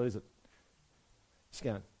lose it, lose it. He's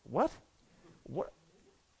going, what?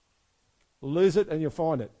 Lose it and you'll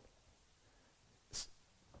find it.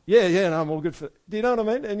 Yeah, no, I'm all good for it. Do you know what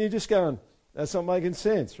I mean? And you're just going, that's not making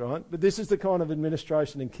sense, right? But this is the kind of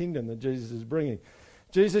administration and kingdom that Jesus is bringing.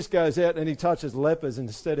 Jesus goes out and he touches lepers, and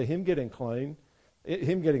instead of him getting clean,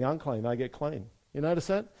 him getting unclean, they get clean. You notice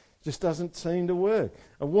that? Just doesn't seem to work.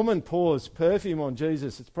 A woman pours perfume on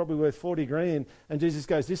Jesus. It's probably worth 40 grand. And Jesus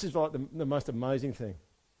goes, this is like the most amazing thing.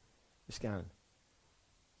 Just going,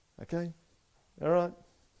 okay, all right.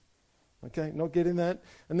 Okay, not getting that.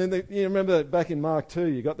 And then you remember back in Mark 2,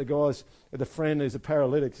 you got the guys with a friend who's a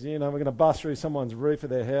paralytic. We're going to bust through someone's roof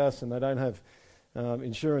of their house and they don't have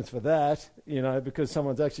insurance for that, because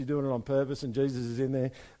someone's actually doing it on purpose and Jesus is in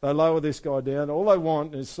there. They lower this guy down. All they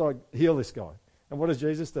want is like heal this guy. And what does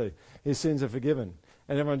Jesus do? His sins are forgiven.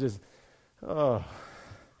 And everyone just, oh.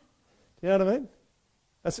 You know what I mean?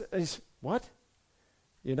 It's what?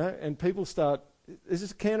 And people start, this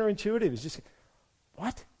is counterintuitive. It's just,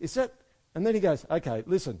 what? Is that? And then he goes, okay,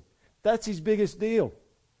 listen, that's his biggest deal.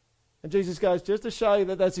 And Jesus goes, just to show you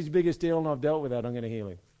that that's his biggest deal and I've dealt with that, I'm going to heal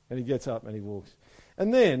him. And he gets up and he walks.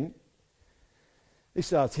 And then he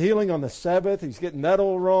starts healing on the Sabbath. He's getting that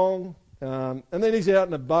all wrong. And then he's out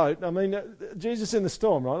in a boat. I mean, Jesus in the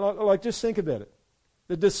storm, right? Like, just think about it.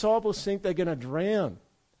 The disciples think they're going to drown.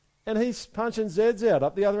 And he's punching Zeds out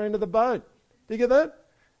up the other end of the boat. Do you get that?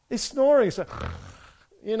 He's snoring. So,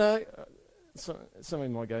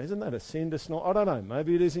 somebody might go, isn't that a sin to snore? I don't know.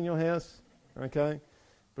 Maybe it is in your house. Okay.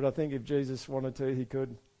 But I think if Jesus wanted to, he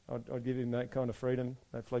could. I'd give him that kind of freedom,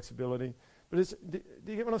 that flexibility. But do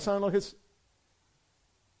you get what I'm saying? Like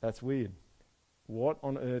that's weird. What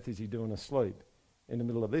on earth is he doing asleep in the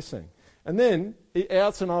middle of this thing? And then he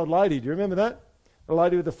outs an old lady. Do you remember that? A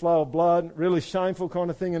lady with the flow of blood, really shameful kind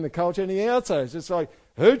of thing in the culture. And he outs her. It's just like,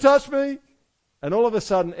 who touched me? And all of a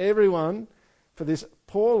sudden, everyone, for this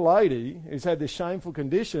poor lady who's had this shameful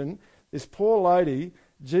condition, this poor lady,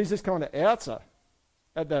 Jesus kind of outs her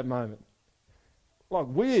at that moment. Like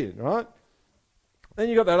weird, right? Then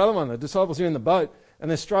you got that other one. The disciples are in the boat and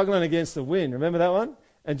they're struggling against the wind. Remember that one?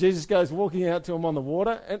 And Jesus goes walking out to them on the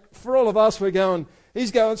water. And for all of us, we're going,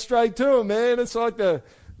 he's going straight to him, man. It's like the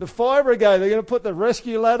fire brigade. They're going to put the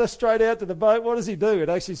rescue ladder straight out to the boat. What does he do? It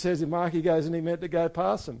actually says in Mark, he goes and he meant to go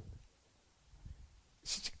past them.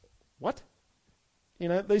 What?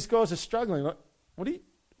 These guys are struggling. Like, what do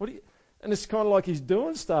you? And it's kind of like he's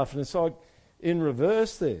doing stuff, and it's like in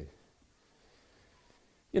reverse there.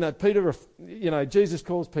 Peter, Jesus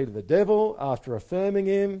calls Peter the devil after affirming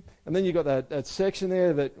him. And then you got that section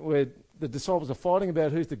there where the disciples are fighting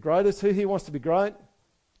about who's the greatest, who here wants to be great.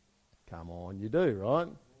 Come on, you do, right?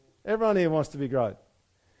 Everyone here wants to be great.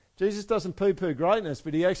 Jesus doesn't poo-poo greatness,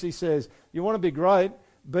 but he actually says, you want to be great,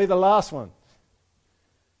 be the last one.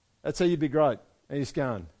 That's how you be great. And he's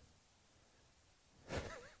going, how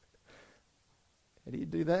do you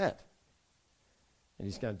do that? And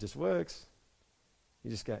he's going, it just works. You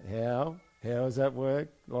just go, how? How does that work?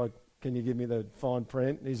 Like, can you give me the fine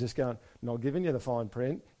print? And he's just going, not giving you the fine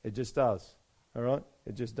print. It just does. All right?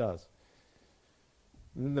 It just does.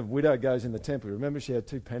 And then the widow goes in the temple. Remember she had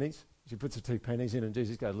 2 pennies? She puts the 2 pennies in and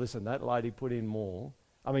Jesus goes, listen, that lady put in more.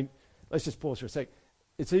 I mean, let's just pause for a sec.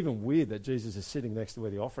 it's even weird that Jesus is sitting next to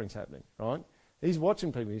where the offering's happening, right? He's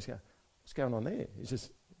watching people. He's going, what's going on there? He's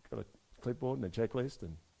just got a clipboard and a checklist,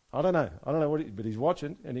 and I don't know but he's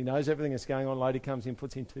watching, and he knows everything that's going on. Lady comes in,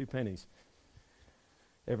 puts in 2 pennies.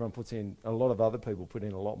 Everyone puts in, a lot of other people put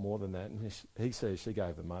in a lot more than that, and he says she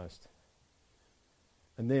gave the most.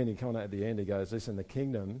 And then he kind of at the end, he goes, listen, the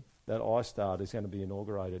kingdom that I start is going to be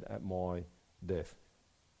inaugurated at my death.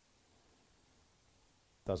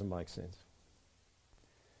 Doesn't make sense.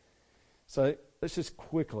 So let's just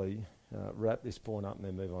quickly wrap this point up and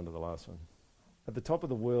then move on to the last one. At the top of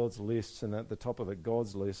the world's lists and at the top of the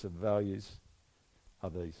God's list of values are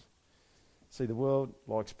these. See, the world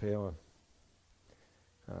likes power.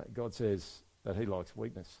 God says that he likes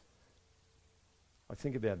weakness. I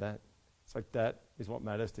think about that. It's like that is what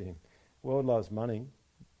matters to him. The world loves money.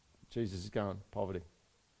 Jesus is going, poverty.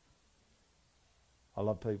 I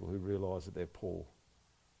love people who realise that they're poor.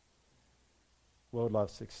 The world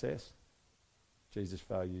loves success. Jesus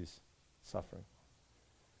values suffering.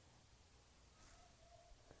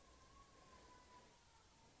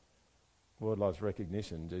 The world loves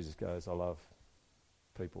recognition. Jesus goes, I love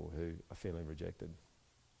people who are feeling rejected.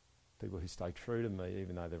 People who stay true to me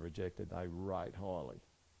even though they're rejected, they rate highly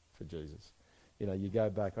for Jesus. You know, you go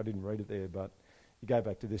back, I didn't read it there, but you go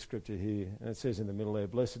back to this scripture here, and it says in the middle there,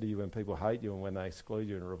 blessed are you when people hate you and when they exclude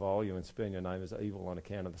you and revile you and spurn your name as evil on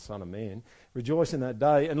account of the Son of Man. Rejoice in that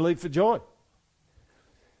day and leap for joy.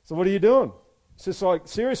 So what are you doing? It's just like,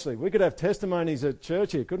 seriously, we could have testimonies at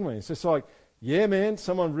church here, couldn't we? It's just like, yeah, man,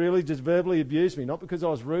 someone really just verbally abused me, not because I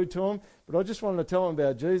was rude to them, but I just wanted to tell them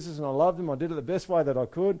about Jesus and I loved them. I did it the best way that I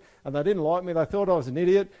could, and they didn't like me. They thought I was an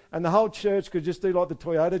idiot, and the whole church could just do like the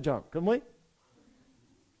Toyota jump, couldn't we?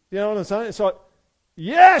 You know what I'm saying? It's like,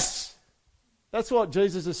 yes! That's what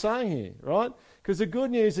Jesus is saying here, right? Because the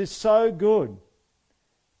good news is so good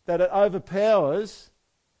that it overpowers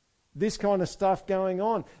this kind of stuff going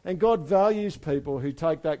on. And God values people who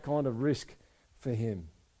take that kind of risk for him.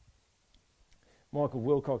 Michael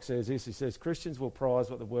Wilcox says this, he says, Christians will prize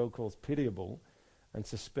what the world calls pitiable and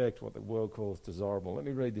suspect what the world calls desirable. Let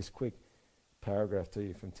me read this quick paragraph to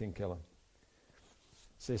you from Tim Keller. It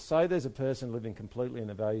says, say there's a person living completely in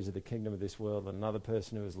the values of the kingdom of this world and another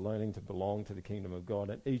person who is learning to belong to the kingdom of God,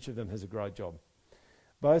 and each of them has a great job.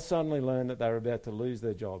 Both suddenly learn that they're about to lose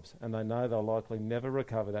their jobs, and they know they'll likely never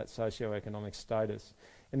recover that socio-economic status.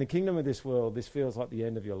 In the kingdom of this world, this feels like the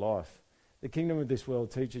end of your life. The kingdom of this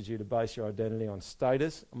world teaches you to base your identity on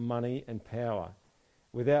status, money, and power.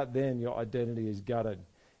 Without them, your identity is gutted.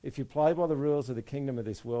 If you play by the rules of the kingdom of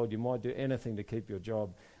this world, you might do anything to keep your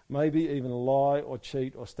job. Maybe even lie or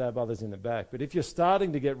cheat or stab others in the back. But if you're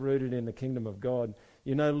starting to get rooted in the kingdom of God,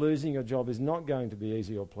 you know losing your job is not going to be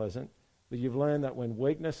easy or pleasant. But you've learned that when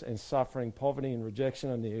weakness and suffering, poverty and rejection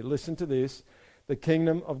are near, listen to this, the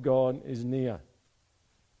kingdom of God is near.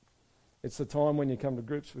 It's the time when you come to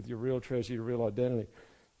grips with your real treasure, your real identity.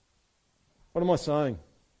 What am I saying?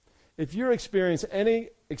 If you're experiencing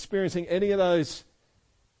any of those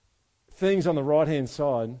things on the right-hand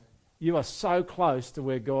side, you are so close to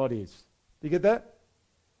where God is. Do you get that?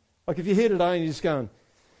 Like if you're here today and you're just going,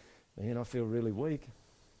 man, I feel really weak.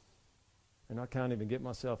 And I can't even get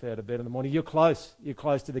myself out of bed in the morning. You're close. You're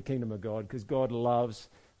close to the kingdom of God because God loves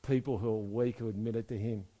people who are weak, who admit it to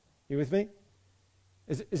him. You with me?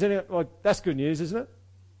 Is any, like, that's good news, isn't it?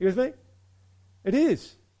 You with me? It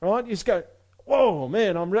is, right? You just go, whoa,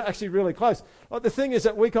 man, I'm actually really close. Like the thing is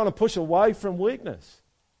that we kind of push away from weakness,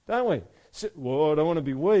 don't we? So, well, I don't want to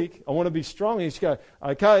be weak. I want to be strong. You just go,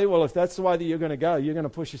 okay, well, if that's the way that you're going to go, you're going to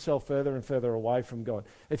push yourself further and further away from God.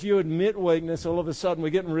 If you admit weakness, all of a sudden we're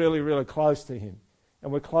getting really, really close to him.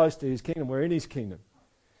 And we're close to his kingdom. We're in his kingdom.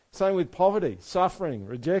 Same with poverty, suffering,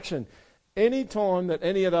 rejection. Any time that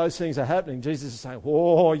any of those things are happening, Jesus is saying,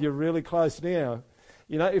 whoa, you're really close now.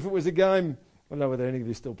 You know, if it was a game, I don't know whether any of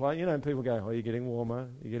you still play, you know, and people go, oh, you're getting warmer,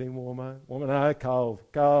 warmer, no, cold,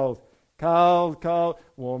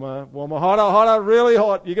 warmer, hotter, really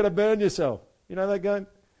hot, you're going to burn yourself. You know that game?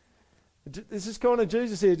 This is kind of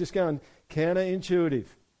Jesus here just going counterintuitive.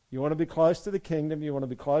 You want to be close to the kingdom, you want to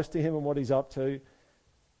be close to him and what he's up to.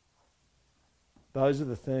 Those are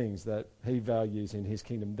the things that he values in his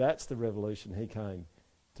kingdom. That's the revolution he came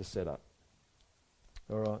to set up.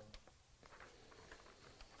 All right.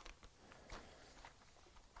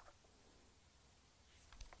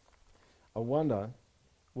 I wonder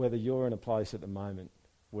whether you're in a place at the moment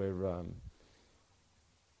where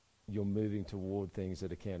you're moving toward things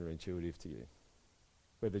that are counterintuitive to you.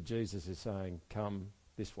 Whether Jesus is saying, come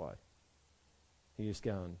this way. You're just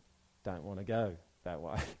going, don't want to go that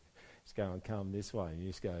way. Just go and come this way. And you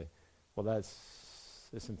just go, well, that's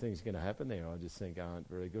There's some things going to happen there I just think aren't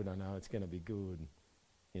very good. I know it's going to be good.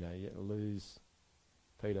 You lose,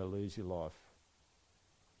 Peter, lose your life.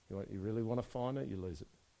 You really want to find it, you lose it.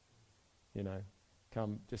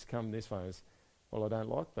 Just come this way. Well, I don't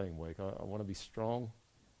like being weak. I want to be strong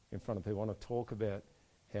in front of people. I want to talk about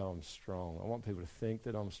how I'm strong. I want people to think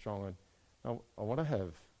that I'm strong. And I want to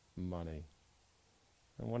have money.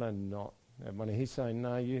 I want to not have money. He's saying,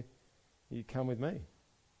 no, you come with me.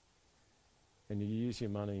 And you use your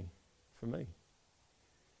money for me.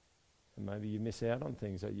 And maybe you miss out on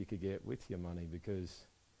things that you could get with your money because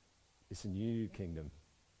it's a new kingdom.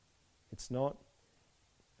 It's not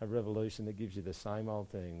a revolution that gives you the same old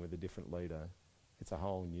thing with a different leader. It's a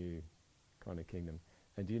whole new kind of kingdom.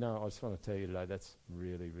 And do you know, I just want to tell you today, that's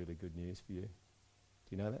really, really good news for you. Do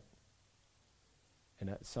you know that?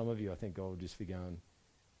 And some of you, I think God will just be going,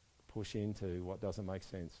 push into what doesn't make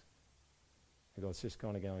sense. And God's just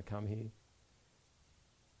kind of going, come here.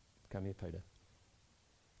 Come here, Peter.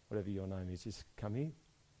 Whatever your name is, just come here.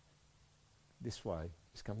 This way.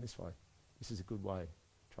 Just come this way. This is a good way.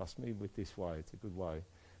 Trust me with this way. It's a good way.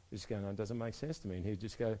 Just going, it doesn't make sense to me. And he'd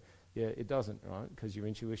just go, yeah, it doesn't, right? Because your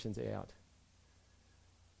intuition's out.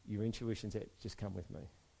 Your intuition's out. Just come with me.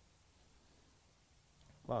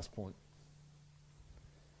 Last point.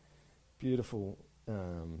 Beautiful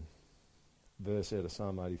verse out of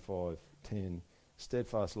Psalm 85:10.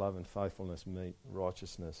 Steadfast love and faithfulness meet,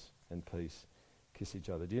 righteousness and peace kiss each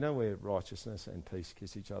other. Do you know where righteousness and peace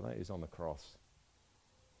kiss each other? Is on the cross.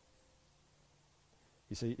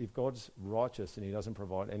 You see, if God's righteous and he doesn't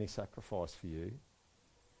provide any sacrifice for you,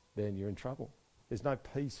 then you're in trouble. There's no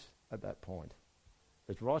peace at that point.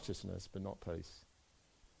 There's righteousness, but not peace.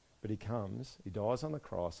 But he comes, he dies on the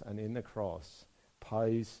cross, and in the cross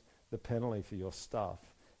pays the penalty for your stuff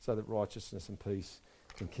so that righteousness and peace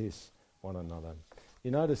can kiss one another.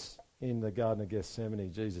 You notice in the Garden of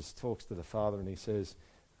Gethsemane, Jesus talks to the Father and he says,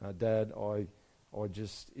 Dad, I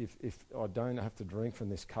just, if I don't have to drink from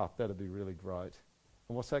this cup, that'd be really great.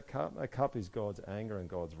 And what's that cup? That cup is God's anger and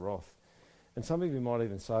God's wrath. And some of you might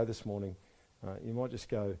even say this morning, you might just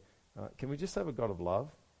go, can we just have a God of love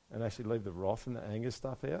and actually leave the wrath and the anger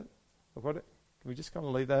stuff out? Can we just kind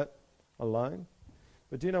of leave that alone?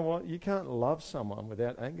 But do you know what? You can't love someone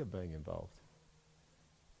without anger being involved.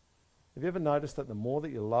 Have you ever noticed that the more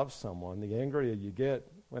that you love someone, the angrier you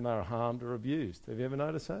get when they're harmed or abused? Have you ever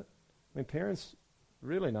noticed that? I mean, parents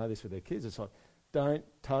really know this with their kids. It's like, don't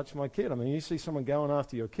touch my kid. I mean, you see someone going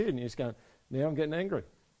after your kid and you're just going, now I'm getting angry.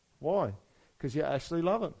 Why? Because you actually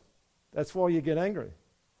love them. That's why you get angry.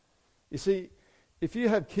 You see, if you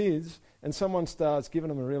have kids and someone starts giving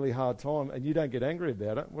them a really hard time and you don't get angry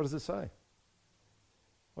about it, what does it say?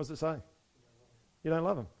 What does it say? You don't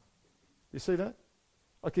love them. You see that?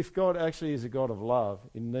 Like if God actually is a God of love,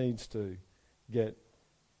 he needs to get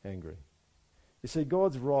angry. You see,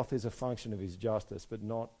 God's wrath is a function of his justice, but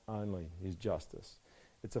not only his justice.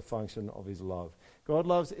 It's a function of his love. God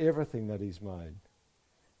loves everything that he's made.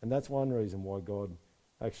 And that's one reason why God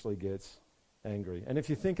actually gets angry. And if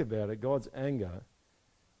you think about it, God's anger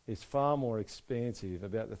is far more expansive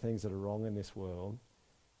about the things that are wrong in this world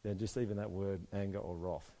than just even that word anger or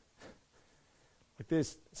wrath. Like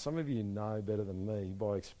there's, some of you know better than me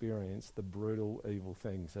by experience the brutal evil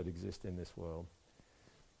things that exist in this world.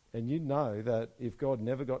 And you know that if God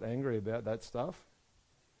never got angry about that stuff,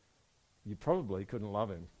 you probably couldn't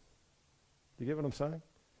love him. Do you get what I'm saying?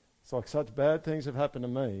 It's like such bad things have happened to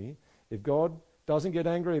me. If God doesn't get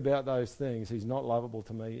angry about those things, he's not lovable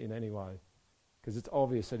to me in any way. Because it's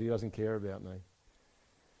obvious that he doesn't care about me.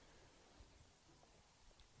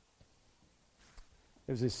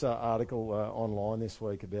 There was this article online this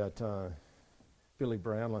week about Billy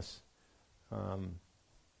Brownless, an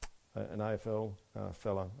AFL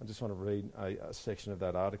fella. I just want to read a section of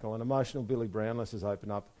that article. An emotional Billy Brownless has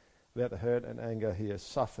opened up about the hurt and anger he has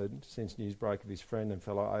suffered since newsbreak of his friend and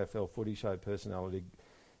fellow AFL footy show personality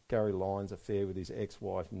Gary Lyons' affair with his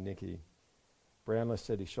ex-wife Nikki. Brownless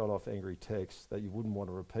said he shot off angry texts that you wouldn't want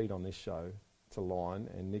to repeat on this show to Lyon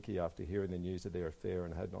and Nikki after hearing the news of their affair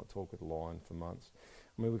and had not talked with Lyon for months.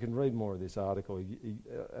 I mean, we can read more of this article.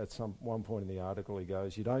 At one point in the article, he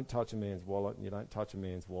goes, you don't touch a man's wallet and you don't touch a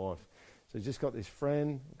man's wife. So he's just got this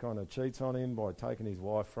friend, kind of cheats on him by taking his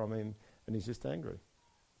wife from him, and he's just angry.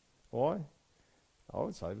 Why? I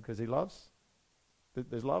would say because he loves.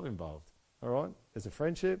 There's love involved, all right? There's a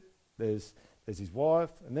friendship, there's his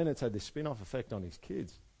wife, and then it's had this spin-off effect on his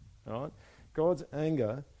kids, all right? God's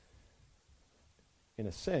anger, in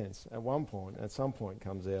a sense, at some point,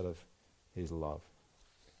 comes out of his love.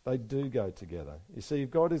 They do go together. You see, if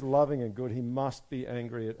God is loving and good, he must be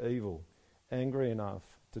angry at evil, angry enough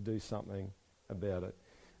to do something about it.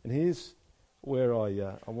 And here's where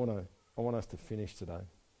I want us to finish today.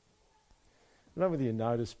 I don't know whether you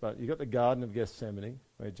noticed, but you've got the Garden of Gethsemane,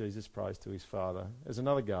 where Jesus prays to his Father. There's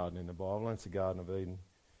another garden in the Bible, and it's the Garden of Eden.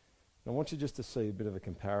 And I want you just to see a bit of a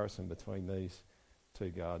comparison between these two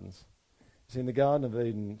gardens. You see, in the Garden of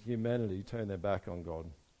Eden, humanity turned their back on God.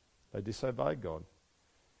 They disobeyed God.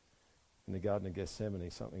 In the Garden of Gethsemane,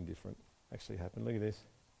 something different actually happened. Look at this.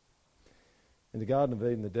 In the Garden of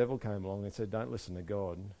Eden, the devil came along and said, don't listen to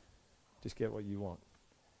God. Just get what you want.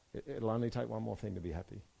 It'll only take one more thing to be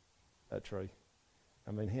happy. That tree.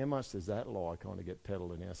 I mean, how much does that lie kind of get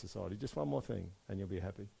peddled in our society? Just one more thing and you'll be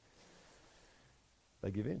happy.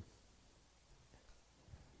 They give in.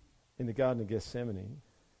 In the Garden of Gethsemane,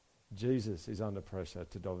 Jesus is under pressure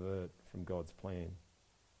to divert from God's plan.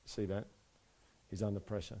 See that? He's under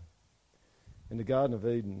pressure. In the Garden of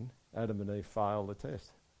Eden, Adam and Eve fail the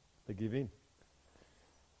test. They give in.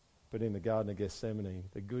 But in the Garden of Gethsemane,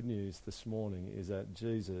 the good news this morning is that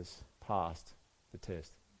Jesus passed the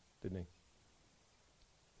test, didn't he?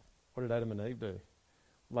 What did Adam and Eve do?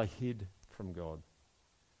 They hid from God,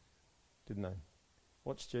 didn't they?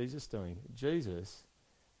 What's Jesus doing? Jesus,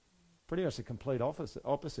 pretty much the complete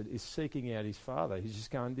opposite, is seeking out his Father. He's just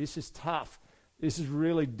going, this is tough. This is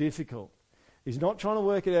really difficult. He's not trying to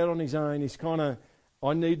work it out on his own. He's kind of,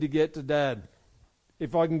 I need to get to Dad.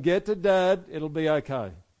 If I can get to Dad, it'll be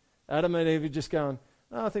okay. Adam and Eve are just going,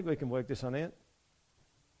 I think we can work this one out.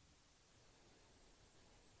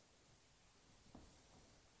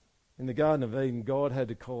 In the Garden of Eden, God had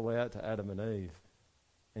to call out to Adam and Eve.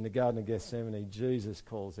 In the Garden of Gethsemane, Jesus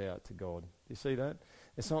calls out to God. Do you see that?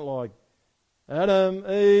 It's not like, Adam,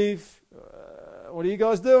 Eve, what are you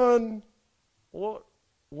guys doing? What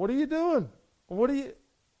are you doing? What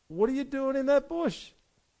are you doing in that bush?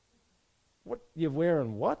 What you're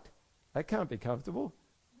wearing? What? That can't be comfortable.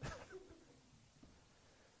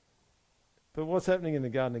 But what's happening in the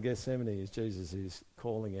Garden of Gethsemane is Jesus is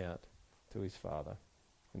calling out to his Father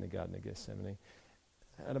in the Garden of Gethsemane.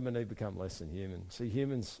 Adam and Eve become less than human. See,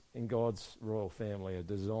 humans in God's royal family are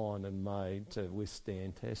designed and made to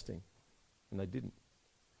withstand testing, and they didn't.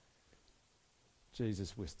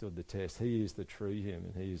 Jesus withstood the test. He is the true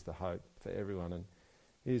human. He is the hope for everyone. And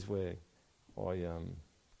here's where I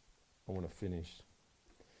want to finish.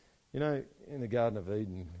 You know, in the Garden of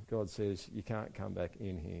Eden, God says, you can't come back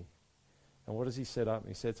in here. And what does he set up?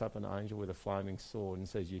 He sets up an angel with a flaming sword and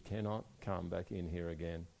says, you cannot come back in here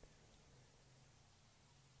again.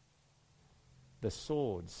 The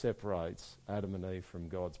sword separates Adam and Eve from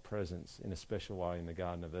God's presence in a special way in the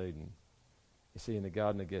Garden of Eden. You see, in the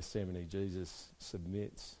Garden of Gethsemane, Jesus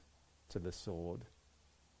submits to the sword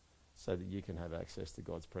so that you can have access to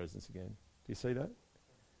God's presence again. Do you see that?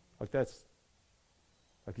 Like that's,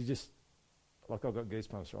 like you just, like I've got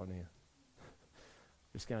goosebumps right now.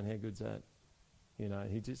 Just going, how good's that? You know,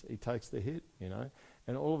 he takes the hit, you know.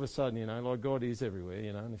 And all of a sudden, you know, like God is everywhere,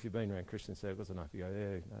 you know. And if you've been around Christian circles enough, you go,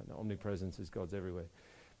 yeah, no, omnipresence is God's everywhere.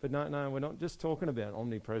 But no, we're not just talking about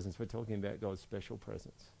omnipresence. We're talking about God's special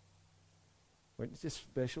presence. It's just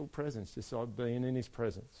special presence, just like being in his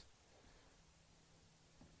presence.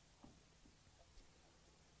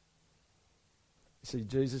 See,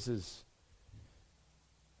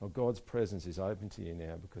 God's presence is open to you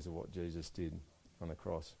now because of what Jesus did on the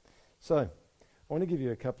cross. So, I want to give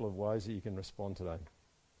you a couple of ways that you can respond today.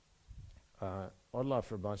 I'd love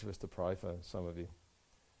for a bunch of us to pray for some of you.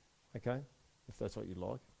 Okay? If that's what you'd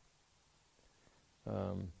like.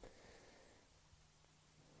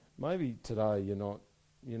 Maybe today you're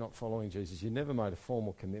not following Jesus. You never made a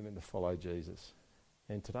formal commitment to follow Jesus.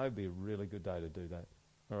 And today would be a really good day to do that.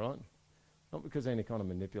 All right? Not because of any kind of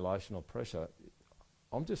manipulation or pressure.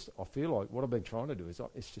 I feel like what I've been trying to do is,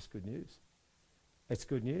 it's just good news. It's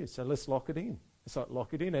good news. So let's lock it in. It's like,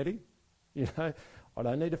 lock it in, Eddie. You know, I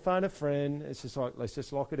don't need to phone a friend. It's just like, let's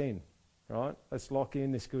just lock it in. Right? Let's lock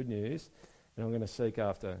in this good news. And I'm going to seek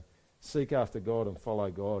after God and follow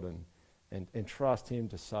God and trust him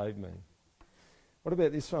to save me. What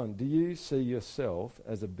about this one? Do you see yourself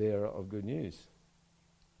as a bearer of good news?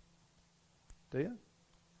 Do you?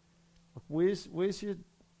 Where's your...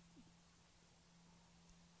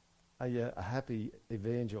 Are you a happy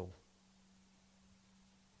evangel?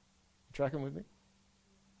 Tracking with me?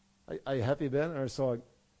 Are you happy about it? Or it's like,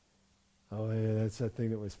 oh yeah, that's that thing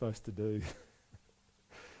that we're supposed to do.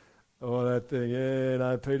 Oh, that thing, yeah,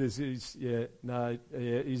 no, Peter's, he's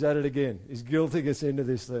at it again. He's guilting us into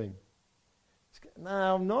this thing.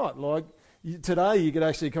 No, I'm not. Like, today you could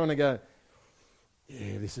actually kind of go,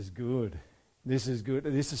 yeah, this is good. This is good.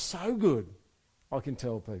 This is so good, I can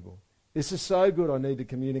tell people. This is so good, I need to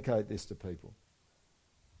communicate this to people.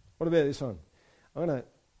 What about this one? I'm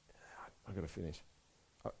I've got to finish.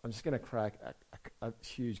 I'm just going to crack a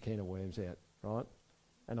huge can of worms out, right?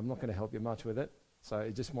 And I'm not going to help you much with it, so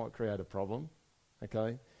it just might create a problem,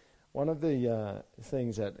 okay? One of the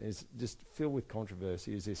things that is just filled with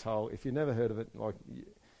controversy is this whole, if you've never heard of it, like,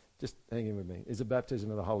 just hang in with me, is the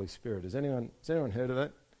baptism of the Holy Spirit. Has anyone heard of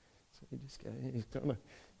that? So you just go, you kind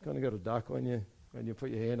of got a duck when you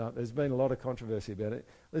put your hand up. There's been a lot of controversy about it.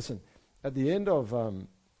 Listen, at the end of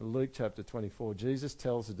Luke chapter 24, Jesus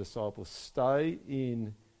tells the disciples, stay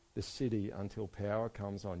in the city until power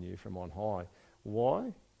comes on you from on high.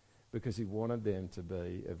 Why? Because he wanted them to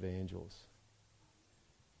be evangelists.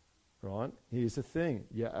 Right? Here's the thing.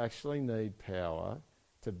 You actually need power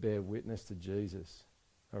to bear witness to Jesus.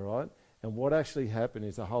 All right? And what actually happened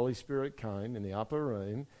is the Holy Spirit came in the upper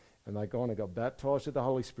room and they got baptized with the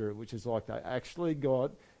Holy Spirit, which is like they actually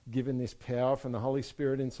got given this power from the Holy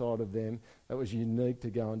Spirit inside of them that was unique to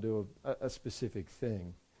go and do a specific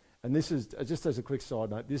thing. And this is, just as a quick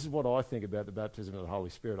side note, this is what I think about the baptism of the Holy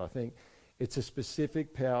Spirit. I think it's a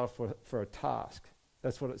specific power for a task.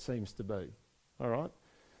 That's what it seems to be. All right?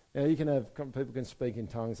 Now, you can have, people can speak in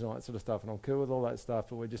tongues and all that sort of stuff, and I'm cool with all that stuff,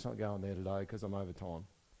 but we're just not going there today because I'm over time.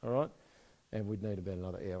 All right? And we'd need about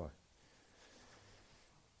another hour.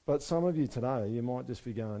 But some of you today, you might just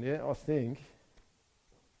be going, yeah, I think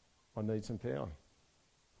I need some power.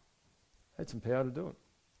 I need some power to do it.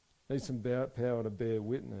 I need some power to bear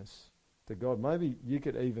witness to God. Maybe you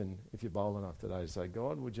could even, if you're bold enough today, say,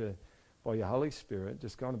 God, would you, by your Holy Spirit,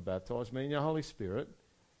 just go and baptise me in your Holy Spirit,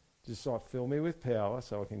 just like fill me with power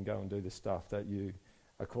so I can go and do the stuff that you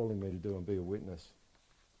are calling me to do and be a witness.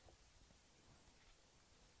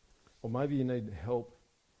 Or maybe you need help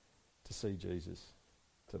to see Jesus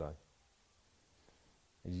today.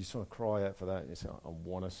 And you just want to cry out for that and you say, I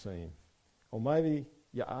want to see him. Or maybe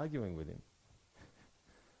you're arguing with him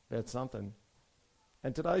about something.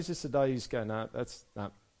 And today's just a day you just go, no,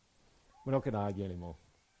 we're not going to argue anymore.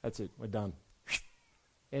 That's it, we're done.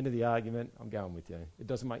 End of the argument, I'm going with you. It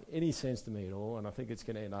doesn't make any sense to me at all, and I think it's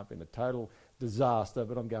going to end up in a total disaster,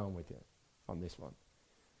 but I'm going with you on this one.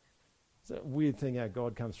 It's a weird thing how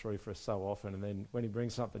God comes through for us so often, and then when he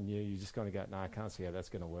brings something new, you just kind of go, no, I can't see how that's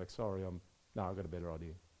going to work. Sorry, I've got a better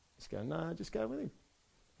idea. Just go, no, just go with him.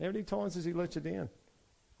 How many times has he let you down?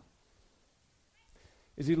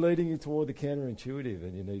 Is he leading you toward the counterintuitive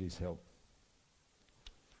and you need his help?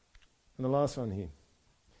 And the last one here.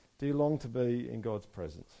 Do you long to be in God's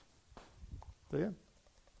presence? Do you?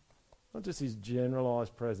 Not just his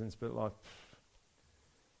generalised presence, but like,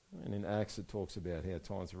 and in Acts it talks about how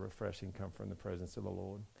times of refreshing come from the presence of the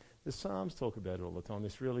Lord. The Psalms talk about it all the time,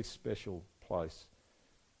 this really special place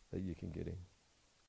that you can get in.